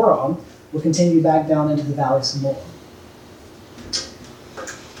path that we're on will continue back down into the valley some more.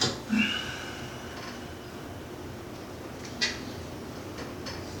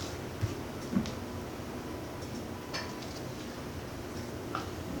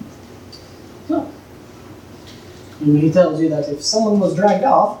 And he tells you that if someone was dragged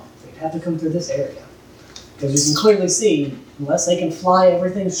off, they'd have to come through this area. Because you can clearly see, unless they can fly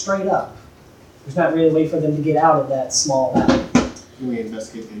everything straight up, there's not really a way for them to get out of that small valley. Can we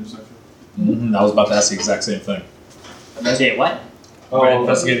investigate the intersection? Mm-hmm. I was about to ask the exact same thing. Investigate what?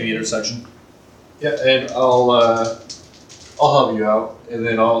 Investigating the intersection. Yeah, and I'll help you out, and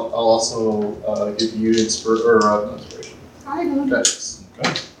then I'll also give you not inspiration. I don't know. That's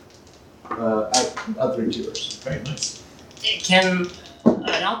Okay. at 3 tours. Very nice. Can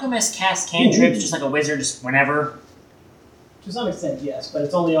an alchemist cast cantrips just like a wizard, just whenever? To some extent, yes, but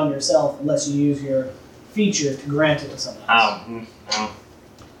it's only on yourself unless you use your feature to grant it to someone else. No.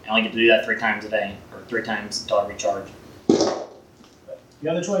 I only get to do that 3 times a day, or 3 times until I recharge. The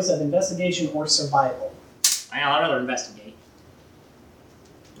other choice of investigation or survival. I'd rather investigate.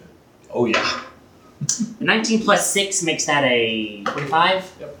 Oh yeah. 19 plus 6 makes that a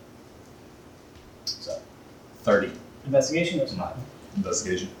 25? Yep. So, 30. investigation or survival?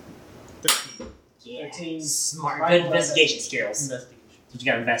 Investigation. Yeah. 13. Smart. Survival Good investigation skills. Investigation. That's what you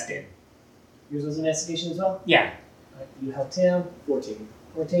gotta invest in. Yours was investigation as well? Yeah. Alright, you helped him. 14.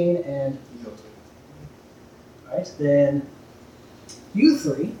 14, and You helped me. alright, then you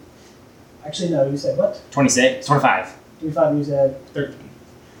 3. Actually, no, you said what? 26. 25. 25, you said 13.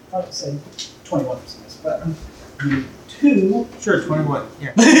 I thought you said 21 for some reason, but you 2. Sure, 21.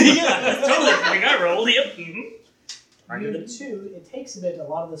 Yeah. Yeah, that's totally everything I rolled. Yep. Mm-hmm. You 2, it takes a bit. A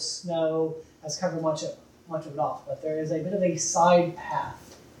lot of the snow has covered much of it off, but there is a bit of a side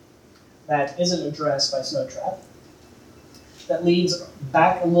path that isn't addressed by Snowtrap that leads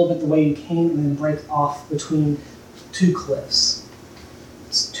back a little bit the way you came and then breaks off between 2 cliffs.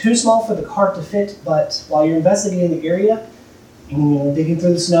 It's too small for the cart to fit, but while you're investigating the area and digging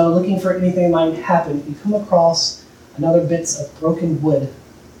through the snow, looking for anything that might happen, you come across another bits of broken wood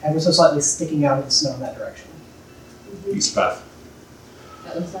ever so slightly sticking out of the snow in that direction. East path.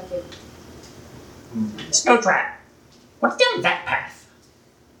 That looks like it. Snow trap. What's down that path?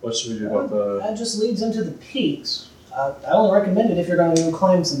 What should we do about the? That just leads into the peaks. I only recommend it if you're going to go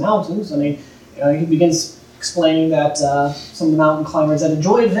climb some mountains. I mean, he begins explaining that some of the mountain climbers that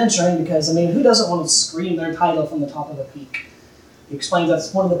enjoy adventuring because, who doesn't want to scream their title from the top of a peak? He explains that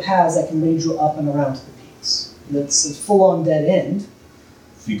it's one of the paths that can lead you up and around to the peaks. And it's a full-on dead end.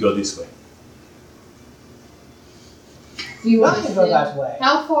 If you go this way. Do you I want can go that way.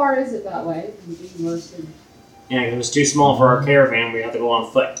 How far is it that way? Yeah, because it's too small for our caravan. We have to go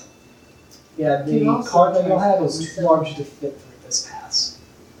on foot. Yeah, You the also cart that try you'll have to is too go large to fit through this pass.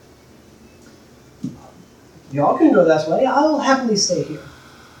 Y'all can go that way. I'll happily stay here.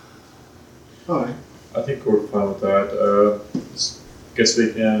 Alright. I think we're fine with that. Guess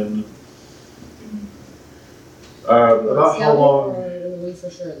we can. About how long? For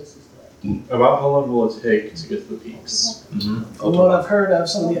sure this is About how long will it take to get to the peaks? Mm-hmm. From what I've heard of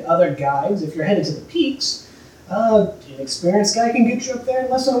some of the other guides, if you're headed to the peaks, an experienced guy can get you up there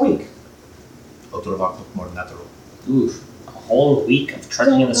in less than a week. More natural. Oof. A whole week of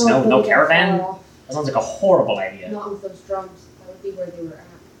trekking in the snow with no caravan? That sounds like a horrible idea. Not with those drums. That would be where they were at.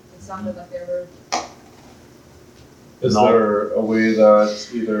 It sounded like they were. Is there a way that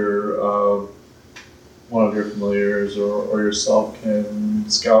either one of your familiars or yourself can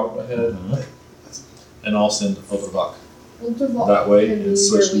scout ahead? And I'll send Overbuck Ultraviolet that way can and be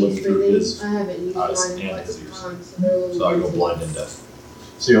switch really looking through breathing. his I haven't used eyes mine in and quite his some ears. time, so they're a little So I go busy. blind and deaf.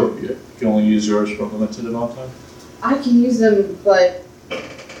 So you can only use yours for a limited amount of time? I can use them, but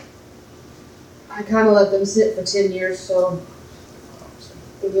I kind of let them sit for 10 years, so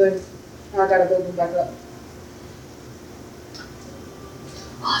we're good. I gotta build them back up.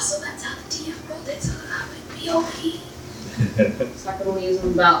 Also, that's how the DM rolled it, so that would be okay. So I can only use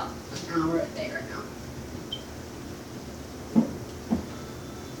them about an hour a day right now.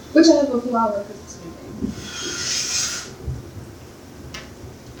 Which I have a full hour because it's a new thing.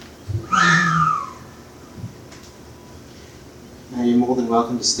 Now you're more than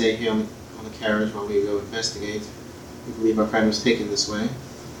welcome to stay here on the carriage while we go investigate. We believe our friend was taken this way.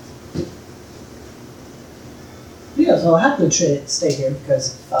 Yeah, so I'll happily stay here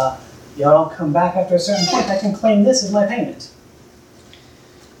because if y'all don't come back after a certain point, I can claim this as my payment.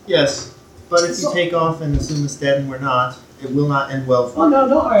 Yes, but if you take off and assume it's dead and we're not, it will not end well for Oh, you. no,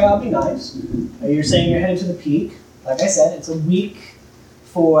 don't worry, I'll be nice. You're saying you're headed to the peak. Like I said, it's a week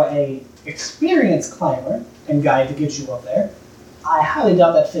for a experienced climber and guide to get you up there. I highly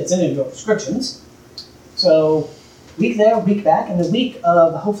doubt that fits any of your prescriptions. So, week there, week back, and a week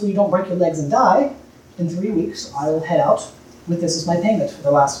of hopefully you don't break your legs and die. In 3 weeks, I will head out with this as my payment for the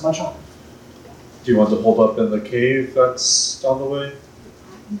last of my charm. Do you want to hold up in the cave that's down the way?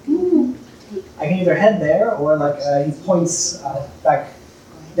 I can either head there, or he points back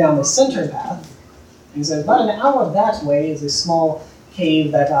down the center path. He says, about an hour that way is a small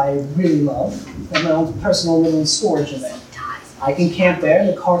cave that I really love. I have my own personal little storage in there. I can camp there, and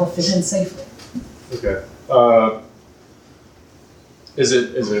the car will fit in safely. Okay. Is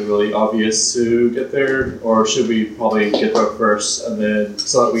it really obvious to get there, or should we probably get there first and then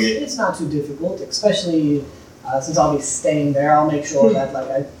so that we? It's not too difficult, especially since I'll be staying there. I'll make sure that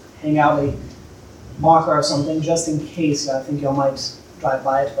I hang out a marker or something just in case I think y'all might drive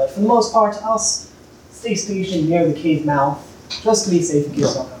by it. But for the most part, I'll stay stationed near the cave mouth just to be safe in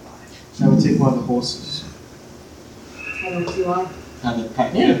case y'all come by. I will take one of the horses. I don't know if you are. Have it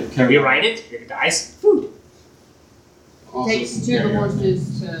packed Yeah. carry You on. ride it, here guys. Food. It Also takes some 2 of the carry on.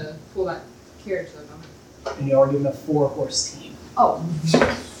 horses to pull that carriage though, And you are given a 4-horse team. Oh.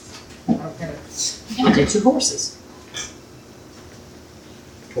 Okay. Yeah, take 2 horses.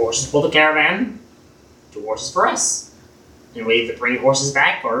 2 horses pull the caravan, 2 horses for us. And we either bring horses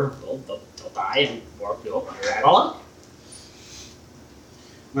back or they'll die and you'll figure that all out.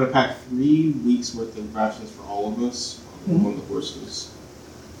 I'm going to pack 3 weeks worth of rations for all of us on one of the horses.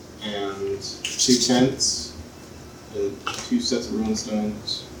 And 2 tents. And 2 sets of rune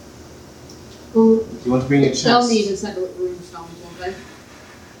stones. Well, If you want to bring your chest, they'll need a set of rune stones, won't they?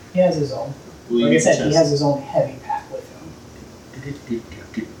 He has his own. will you Like I use your said, he chest? has his own heavy pack with him.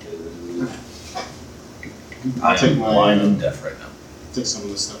 I'll take my blind and deaf right now. take some of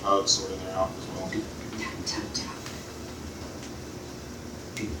this stuff out, sort it out as well.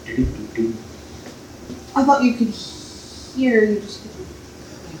 I thought you could hear, you just couldn't.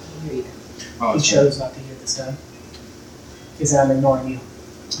 I can't hear you. Oh, He it's chose not to hear this time. He said, I'm ignoring you.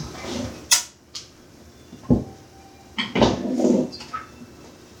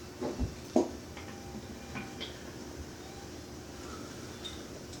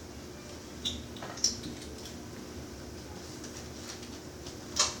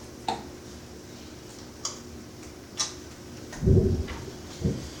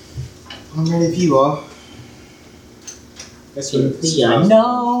 I'm ready if you are. Guess what? The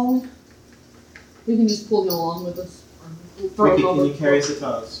unknown. We can just pull them along with us. Or throw Ricky, them over. can you carry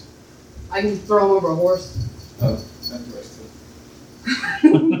Sataz? I can throw them over a horse. Oh, that's interesting.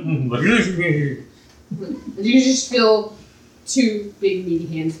 And you just feel 2 big meaty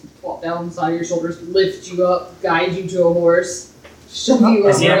hands plop down the side of your shoulders, lift you up, guide you to a horse, shove you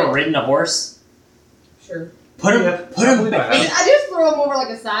Has he over. ever ridden a horse? Sure. Put him back. I just throw him over like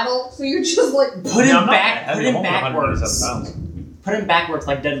a saddle, so you're just like. Put him I'm not back. that Put heavy, him I'm only 187 backwards. pounds. Put him backwards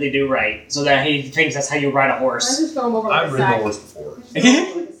like Dudley Do Right, so that he thinks that's how you ride a I horse. just throw him over like I've a ridden a sack. horse before. I just throw him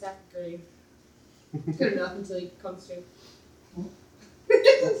over like a sack of grain. Good enough until he comes to.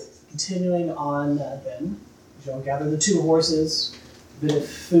 Continuing on then, you'll gather the 2 horses, a bit of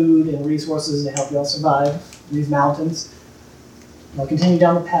food and resources to help y'all survive in these mountains. You'll continue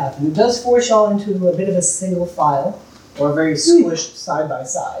down the path, and it does force y'all into a bit of a single file, or a very squished side by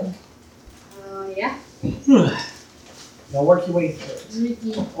side. Yeah. You'll work your way through.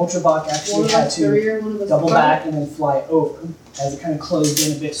 Ricky, Ultrabach one actually of had us to courier, one of us double front. back and then fly over, as it kind of closed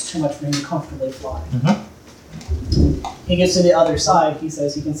in a bit too much for him to comfortably fly. He gets to the other side. He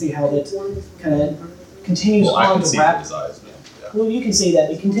says he can see how it One of us kind of continues Well, I on can to see wrap. from his eyes, man. Yeah. Well, you can see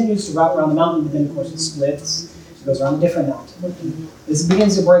that it continues to wrap around the mountain, but then of course it splits. It goes around a different mountain. This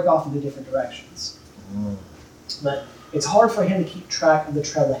begins to break off into different directions. But it's hard for him to keep track of the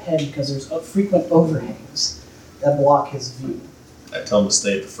trail ahead because there's frequent overhangs that block his view. I tell him to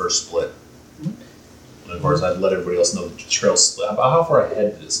stay at the first split. And of course, I'd let everybody else know the trail split. About how far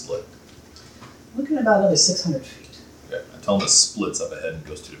ahead did it split? Looking at about another 600 feet. Okay. I tell him it splits up ahead and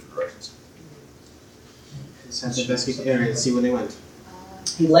goes two different directions. Just have to investigate the area and see where they went.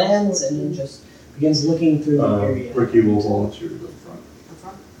 He lands and then just begins looking through the area. Ricky will volunteer to go front. Up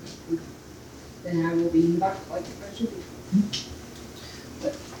front. Then I will be in the back like I should be.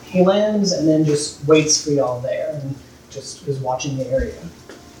 He lands and then just waits for y'all there and just is watching the area.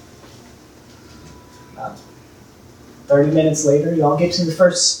 30 minutes later, y'all get to the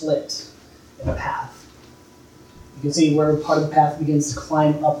first split in the path. You can see where part of the path begins to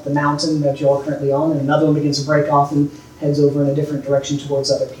climb up the mountain that y'all are currently on, and another one begins to break off and heads over in a different direction towards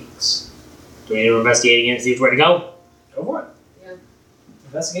other peaks. Do we need to investigate again to see which way to go? Go for it. Yeah.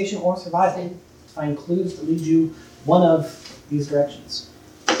 Investigation or survival. Same. Find clues to lead you one of these directions.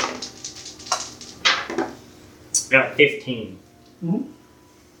 Got 15.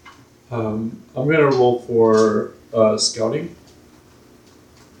 I'm gonna roll for scouting.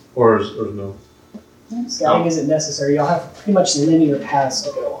 Or no. Scouting isn't necessary. Y'all have pretty much linear paths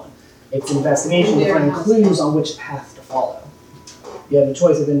to go on. It's investigation to find clues on which path to follow. You have a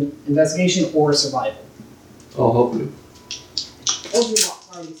choice of investigation or survival. I'll help you.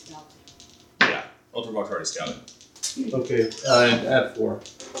 Ultrabot already scouted. Yeah. Ultravox already scouted. Okay, add 4.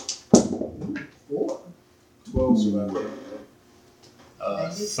 4. 12 survival.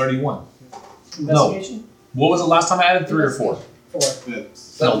 31. Investigation? What was the last time I added? 3 or 4? 4.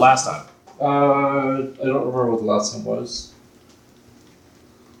 No, last time. I don't remember what the last time was.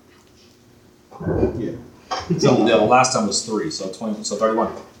 Yeah. So yeah, the last time was 3, so 20, so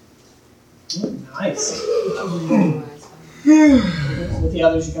 31. Nice. Oh, With the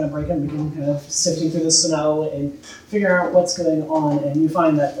others, you kind of break them, begin kind of sifting through the snow and figure out what's going on, and you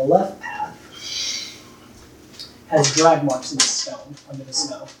find that the left path has drag marks in the stone under the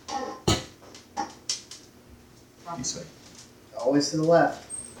snow. This way. Always to the left.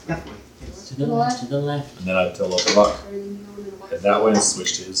 Definitely. To the left, to the left. And then I'd tell Ultravox, head that way and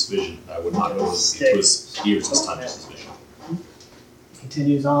switch to his vision. I would not go to his ears this time, just his vision.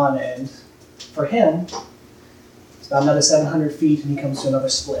 Continues on, and for him, it's about another 700 feet, and he comes to another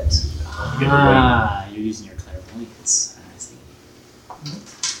split. Ah, you're using your clairvoyance. I see.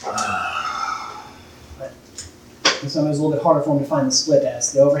 This time it was a little bit harder for him to find the split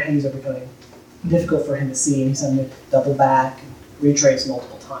as the overhangs are becoming difficult for him to see, and he's having to double back and retrace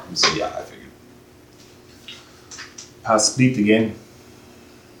multiple times. Yeah, I figured. Pass speak again.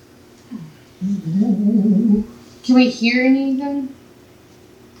 Can we hear anything?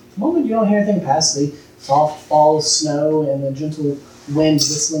 At the moment, you don't hear anything past the soft fall of snow and the gentle wind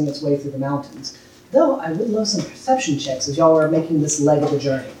whistling its way through the mountains. Though I would love some perception checks as y'all are making this leg of the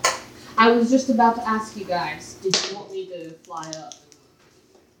journey. I was just about to ask you guys, did you want me to fly up?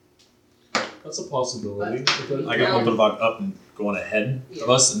 That's a possibility. I got Ultravox up and going ahead of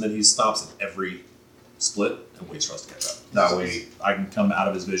us, and then he stops at every split and waits for us to catch up. That way, I can come out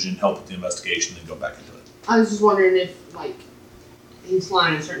of his vision, help with the investigation, and then go back into it. I was just wondering if, like, he's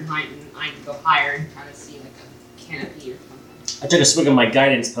flying at a certain height and I can go higher and try to see, like, a canopy or something. I took a swig of my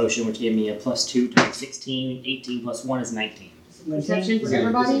guidance potion, which gave me a +2 to 16. 18 plus 1 is 19. Perception for Is it a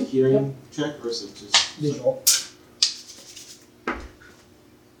everybody? hearing check or is it just Visual.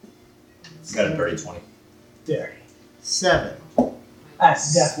 Got a dirty 20. There. 7.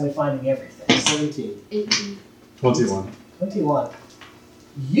 That's definitely finding everything. 17? 18. 21. 21.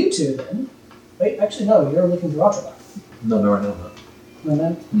 You two then. Wait, actually no, you're looking through Ultrabot. No, right now, not. No,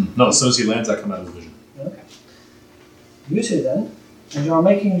 then? No, as soon as he lands, I come out of his vision. Okay. You two then, as you're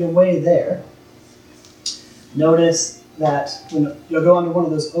making your way there, notice that when you'll go under one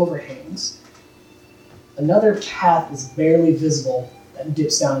of those overhangs, another path is barely visible that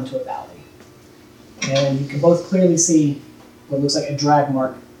dips down into a valley. And you can both clearly see what looks like a drag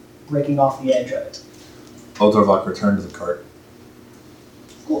mark breaking off the edge of it. Ultravox returned to the cart.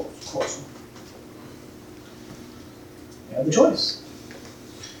 Cool, of course. You have the choice.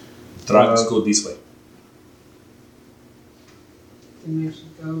 Let's go this way. Then we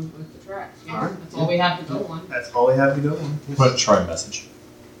should go with the tracks. Yeah, Alright. that's all we have to go on. That's all we have to go on. Put try message.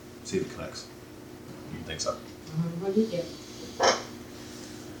 See if it connects. You think so? What do you get?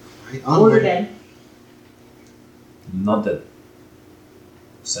 Order dead. Not dead.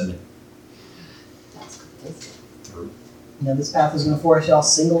 Send it That's good. through. Now this path is going to force y'all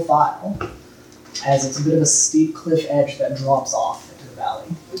single file, as it's a bit of a steep cliff edge that drops off into the valley.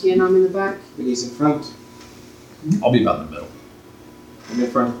 Again, I'm in the back. He's in front. I'll be about in the middle. I'm in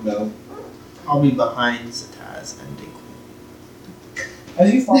front of Mel. I'll be behind Zataz and Dinkle.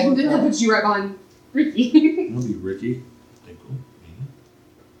 As you follow Then that down, puts you right behind Ricky. I'll be Ricky. Dinkle.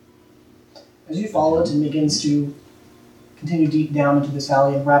 as you follow it and begins to continue deep down into this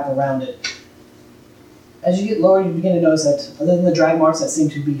valley and wrap around it, as you get lower, you begin to notice that other than the drag marks that seem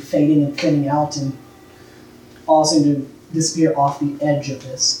to be fading and thinning out and all seem to disappear off the edge of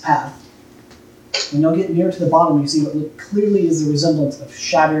this path, when you'll get near to the bottom, you see what clearly is the resemblance of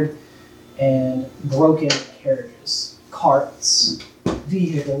shattered and broken carriages, carts,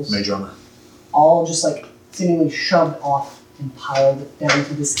 vehicles, Mage armor. all just like seemingly shoved off and piled down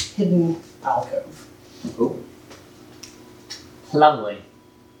into this hidden alcove. Lovely.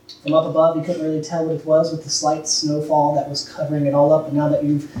 From up above, you couldn't really tell what it was with the slight snowfall that was covering it all up, but now that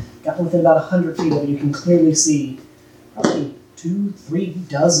you've gotten within about 100 feet of it, you can clearly see probably 2-3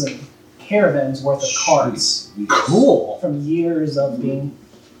 dozen caravans worth of carts Cool. from years of being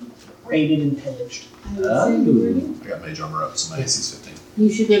raided and pillaged. I got mage armor up, so my AC's 15.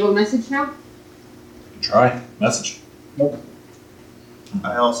 You should be able to message now. Try. Message.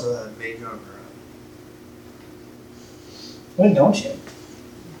 I also have mage armor up. When don't you?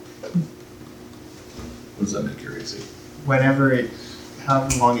 What does that make your AC? Whenever it,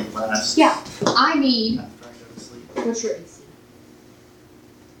 however long it lasts. Yeah. I need. After I go to sleep. What's your AC?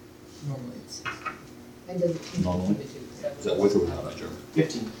 Normally it's 6. And does it Normally? Is that with or without mage armor?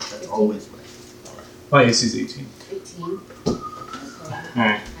 15. That's always with. My AC's 18. 18.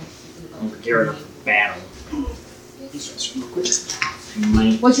 You're battle.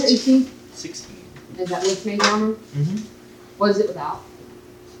 What's your AC? 16. Is that with mage armor? Mm-hmm. What is it without?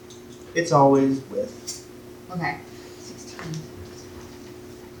 It's always with. Okay. 16.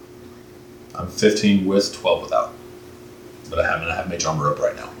 I'm 15 with, 12 without. But I have mage armor up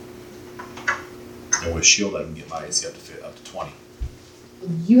right now. And with shield, I can get my AC up to 20.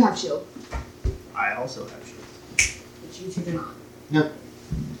 You have shield, I also have shield. but you two do not. Yep.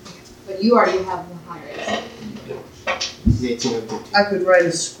 But you already have the higher AC. He's 18 and 15. I could write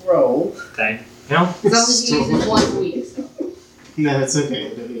a scroll. Okay. No? As long as you use it once a week. So. No, that's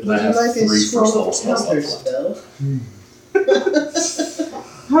okay. And I have like a 3 first scroll level of spells counter left. spell.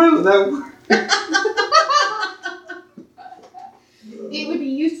 How did that work? It would be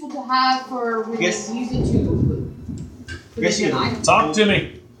useful to have for when Yes. you use it to Yes, you an do. item. Talk to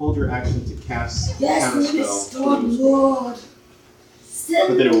me! Hold your action to cast Yes, counter Lady spell. Stormlord.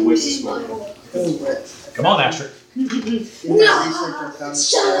 But then it will waste the Send me, spell. my lord. Come on, Astrid. In my research, I found a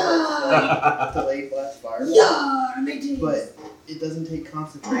spell delay flash fire. Yeah, matey. But it doesn't take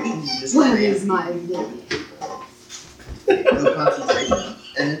concentration. You just Where create is my lady? no concentration,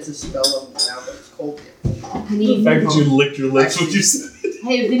 and it's a spell of now that it's cold damage. I need The fact that you licked your lips when you said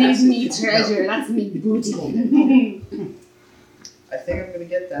Hey, Vinny's me treasure. That's me booty. I think I'm gonna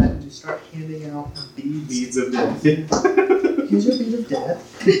get that and just start handing out beads. Beads of death. Here's your bead of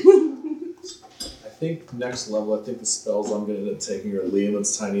death. I think next level, I think the spells I'm going to end up taking are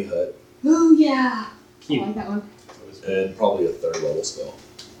Liam's Tiny Hut Oh yeah. Cute. I like that one. and probably a 3rd level spell.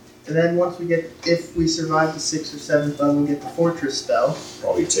 And then once we get, if we survive the 6th or 7th level, we'll get the fortress spell.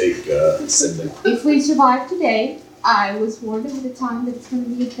 Probably take Sydney. If we survive today, I was warned ahead of time that it's going to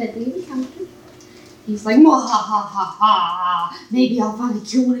be a deadly encounter. He's like, ha ha ha ha. Maybe I'll finally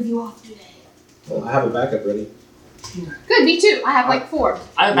kill one of you off today. Well, I have a backup ready. Good, me too. I have like 4.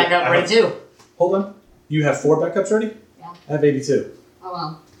 I have back up ready too. Hold on. You have 4 backups ready? Yeah. I have 82. Oh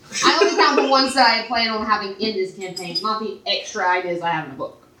well. I only count the ones that I plan on having in this campaign, not the extra ideas I have in the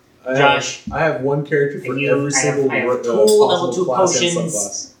book. Josh. I have 1 character for And you- every I single have 2 possible level 2 class and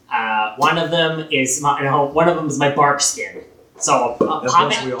potions. subclass. One of them is my bark skin. So And pop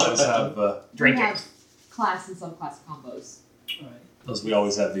plus, we it, always have drink we it. have class and subclass combos. plus we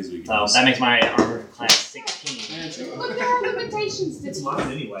always have these we can So use. that makes my armor class 16. But there are limitations to It's these.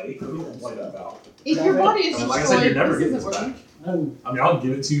 mine anyway. What do you want to play that about? If your body is I mean, like I destroyed, said, you're never this getting isn't this working. back. Oh, I mean, I'll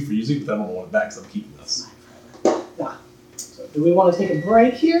give it to you for using it, but I don't want it back because I'm keeping this. so do we want to take a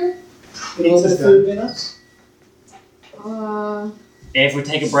break here? Get a little bit of food in us? If we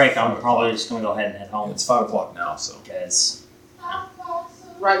take a break, I'm probably just going to go ahead and head home. It's 5 o'clock now, so. Because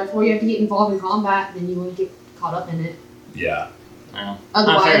Right before you have to get involved in combat, then you won't get caught up in it. Yeah. fair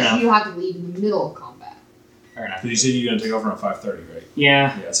Otherwise, enough. you have to leave in the middle of combat. Fair enough. Because you said you're going to take over at 5:30, right?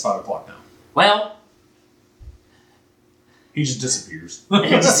 Yeah. Yeah, it's 5 o'clock now. Well, He just disappears. He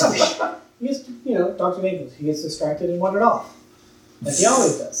gets, Dr. Nagels, he gets distracted and wandered off. Like he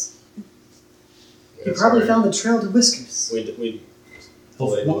always does. He probably found the trail to Whiskers.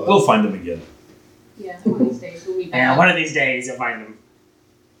 We'll find him again. Yeah, one of these days we'll be back. Yeah, one of these days you'll find him.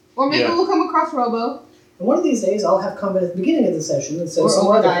 Or maybe we'll come across Robo. And one of these days I'll have combat at the beginning of the session and say Or some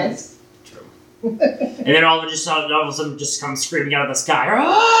Ola other dies. And then all of a sudden just comes screaming out of the sky.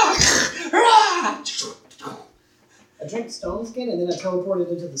 I drank stone skin and then I teleported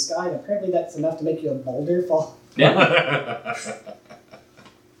into the sky, and apparently that's enough to make you a boulder fall. Yeah.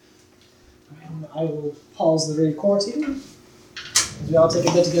 I will pause the recording. We all take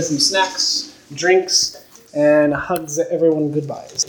a bit to get some snacks, drinks, and hugs everyone goodbyes.